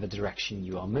whatever direction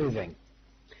you are moving.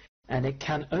 and it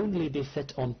can only be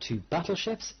fit onto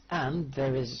battleships, and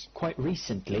there is quite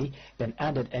recently been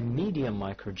added a medium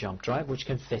micro jump drive which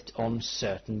can fit on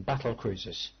certain battle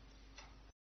cruisers.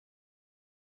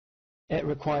 It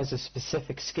requires a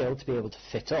specific skill to be able to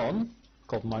fit on,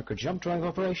 called micro jump drive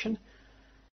operation,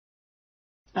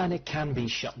 and it can be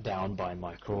shut down by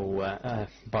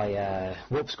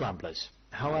warp scramblers.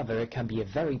 However, it can be a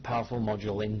very powerful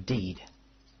module indeed.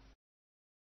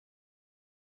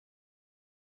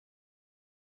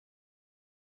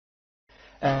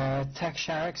 Tech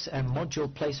Sharik's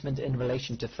module placement in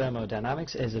relation to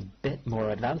thermodynamics is a bit more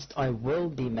advanced. I will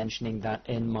be mentioning that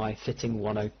in my Fitting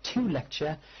 102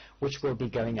 lecture, which will be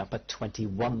going up at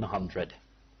 2100.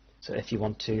 So if you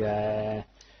want to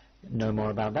know more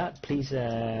about that, please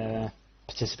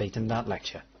participate in that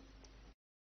lecture.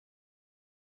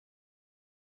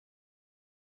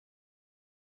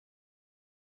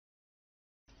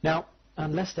 Now,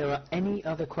 unless there are any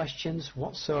other questions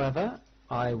whatsoever,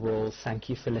 I will thank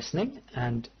you for listening,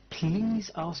 and please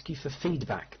ask you for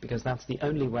feedback, because that's the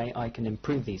only way I can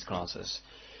improve these classes.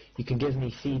 You can give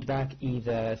me feedback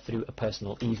either through a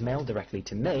personal email directly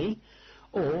to me,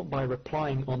 or by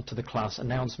replying onto the class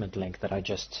announcement link that I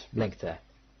just linked there.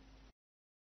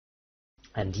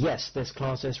 And yes, this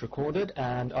class is recorded,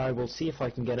 and I will see if I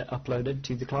can get it uploaded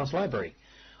to the class library.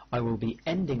 I will be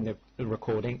ending the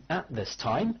recording at this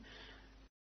time,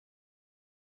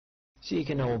 so you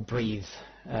can all breathe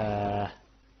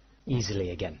easily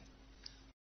again.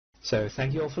 So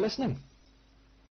thank you all for listening.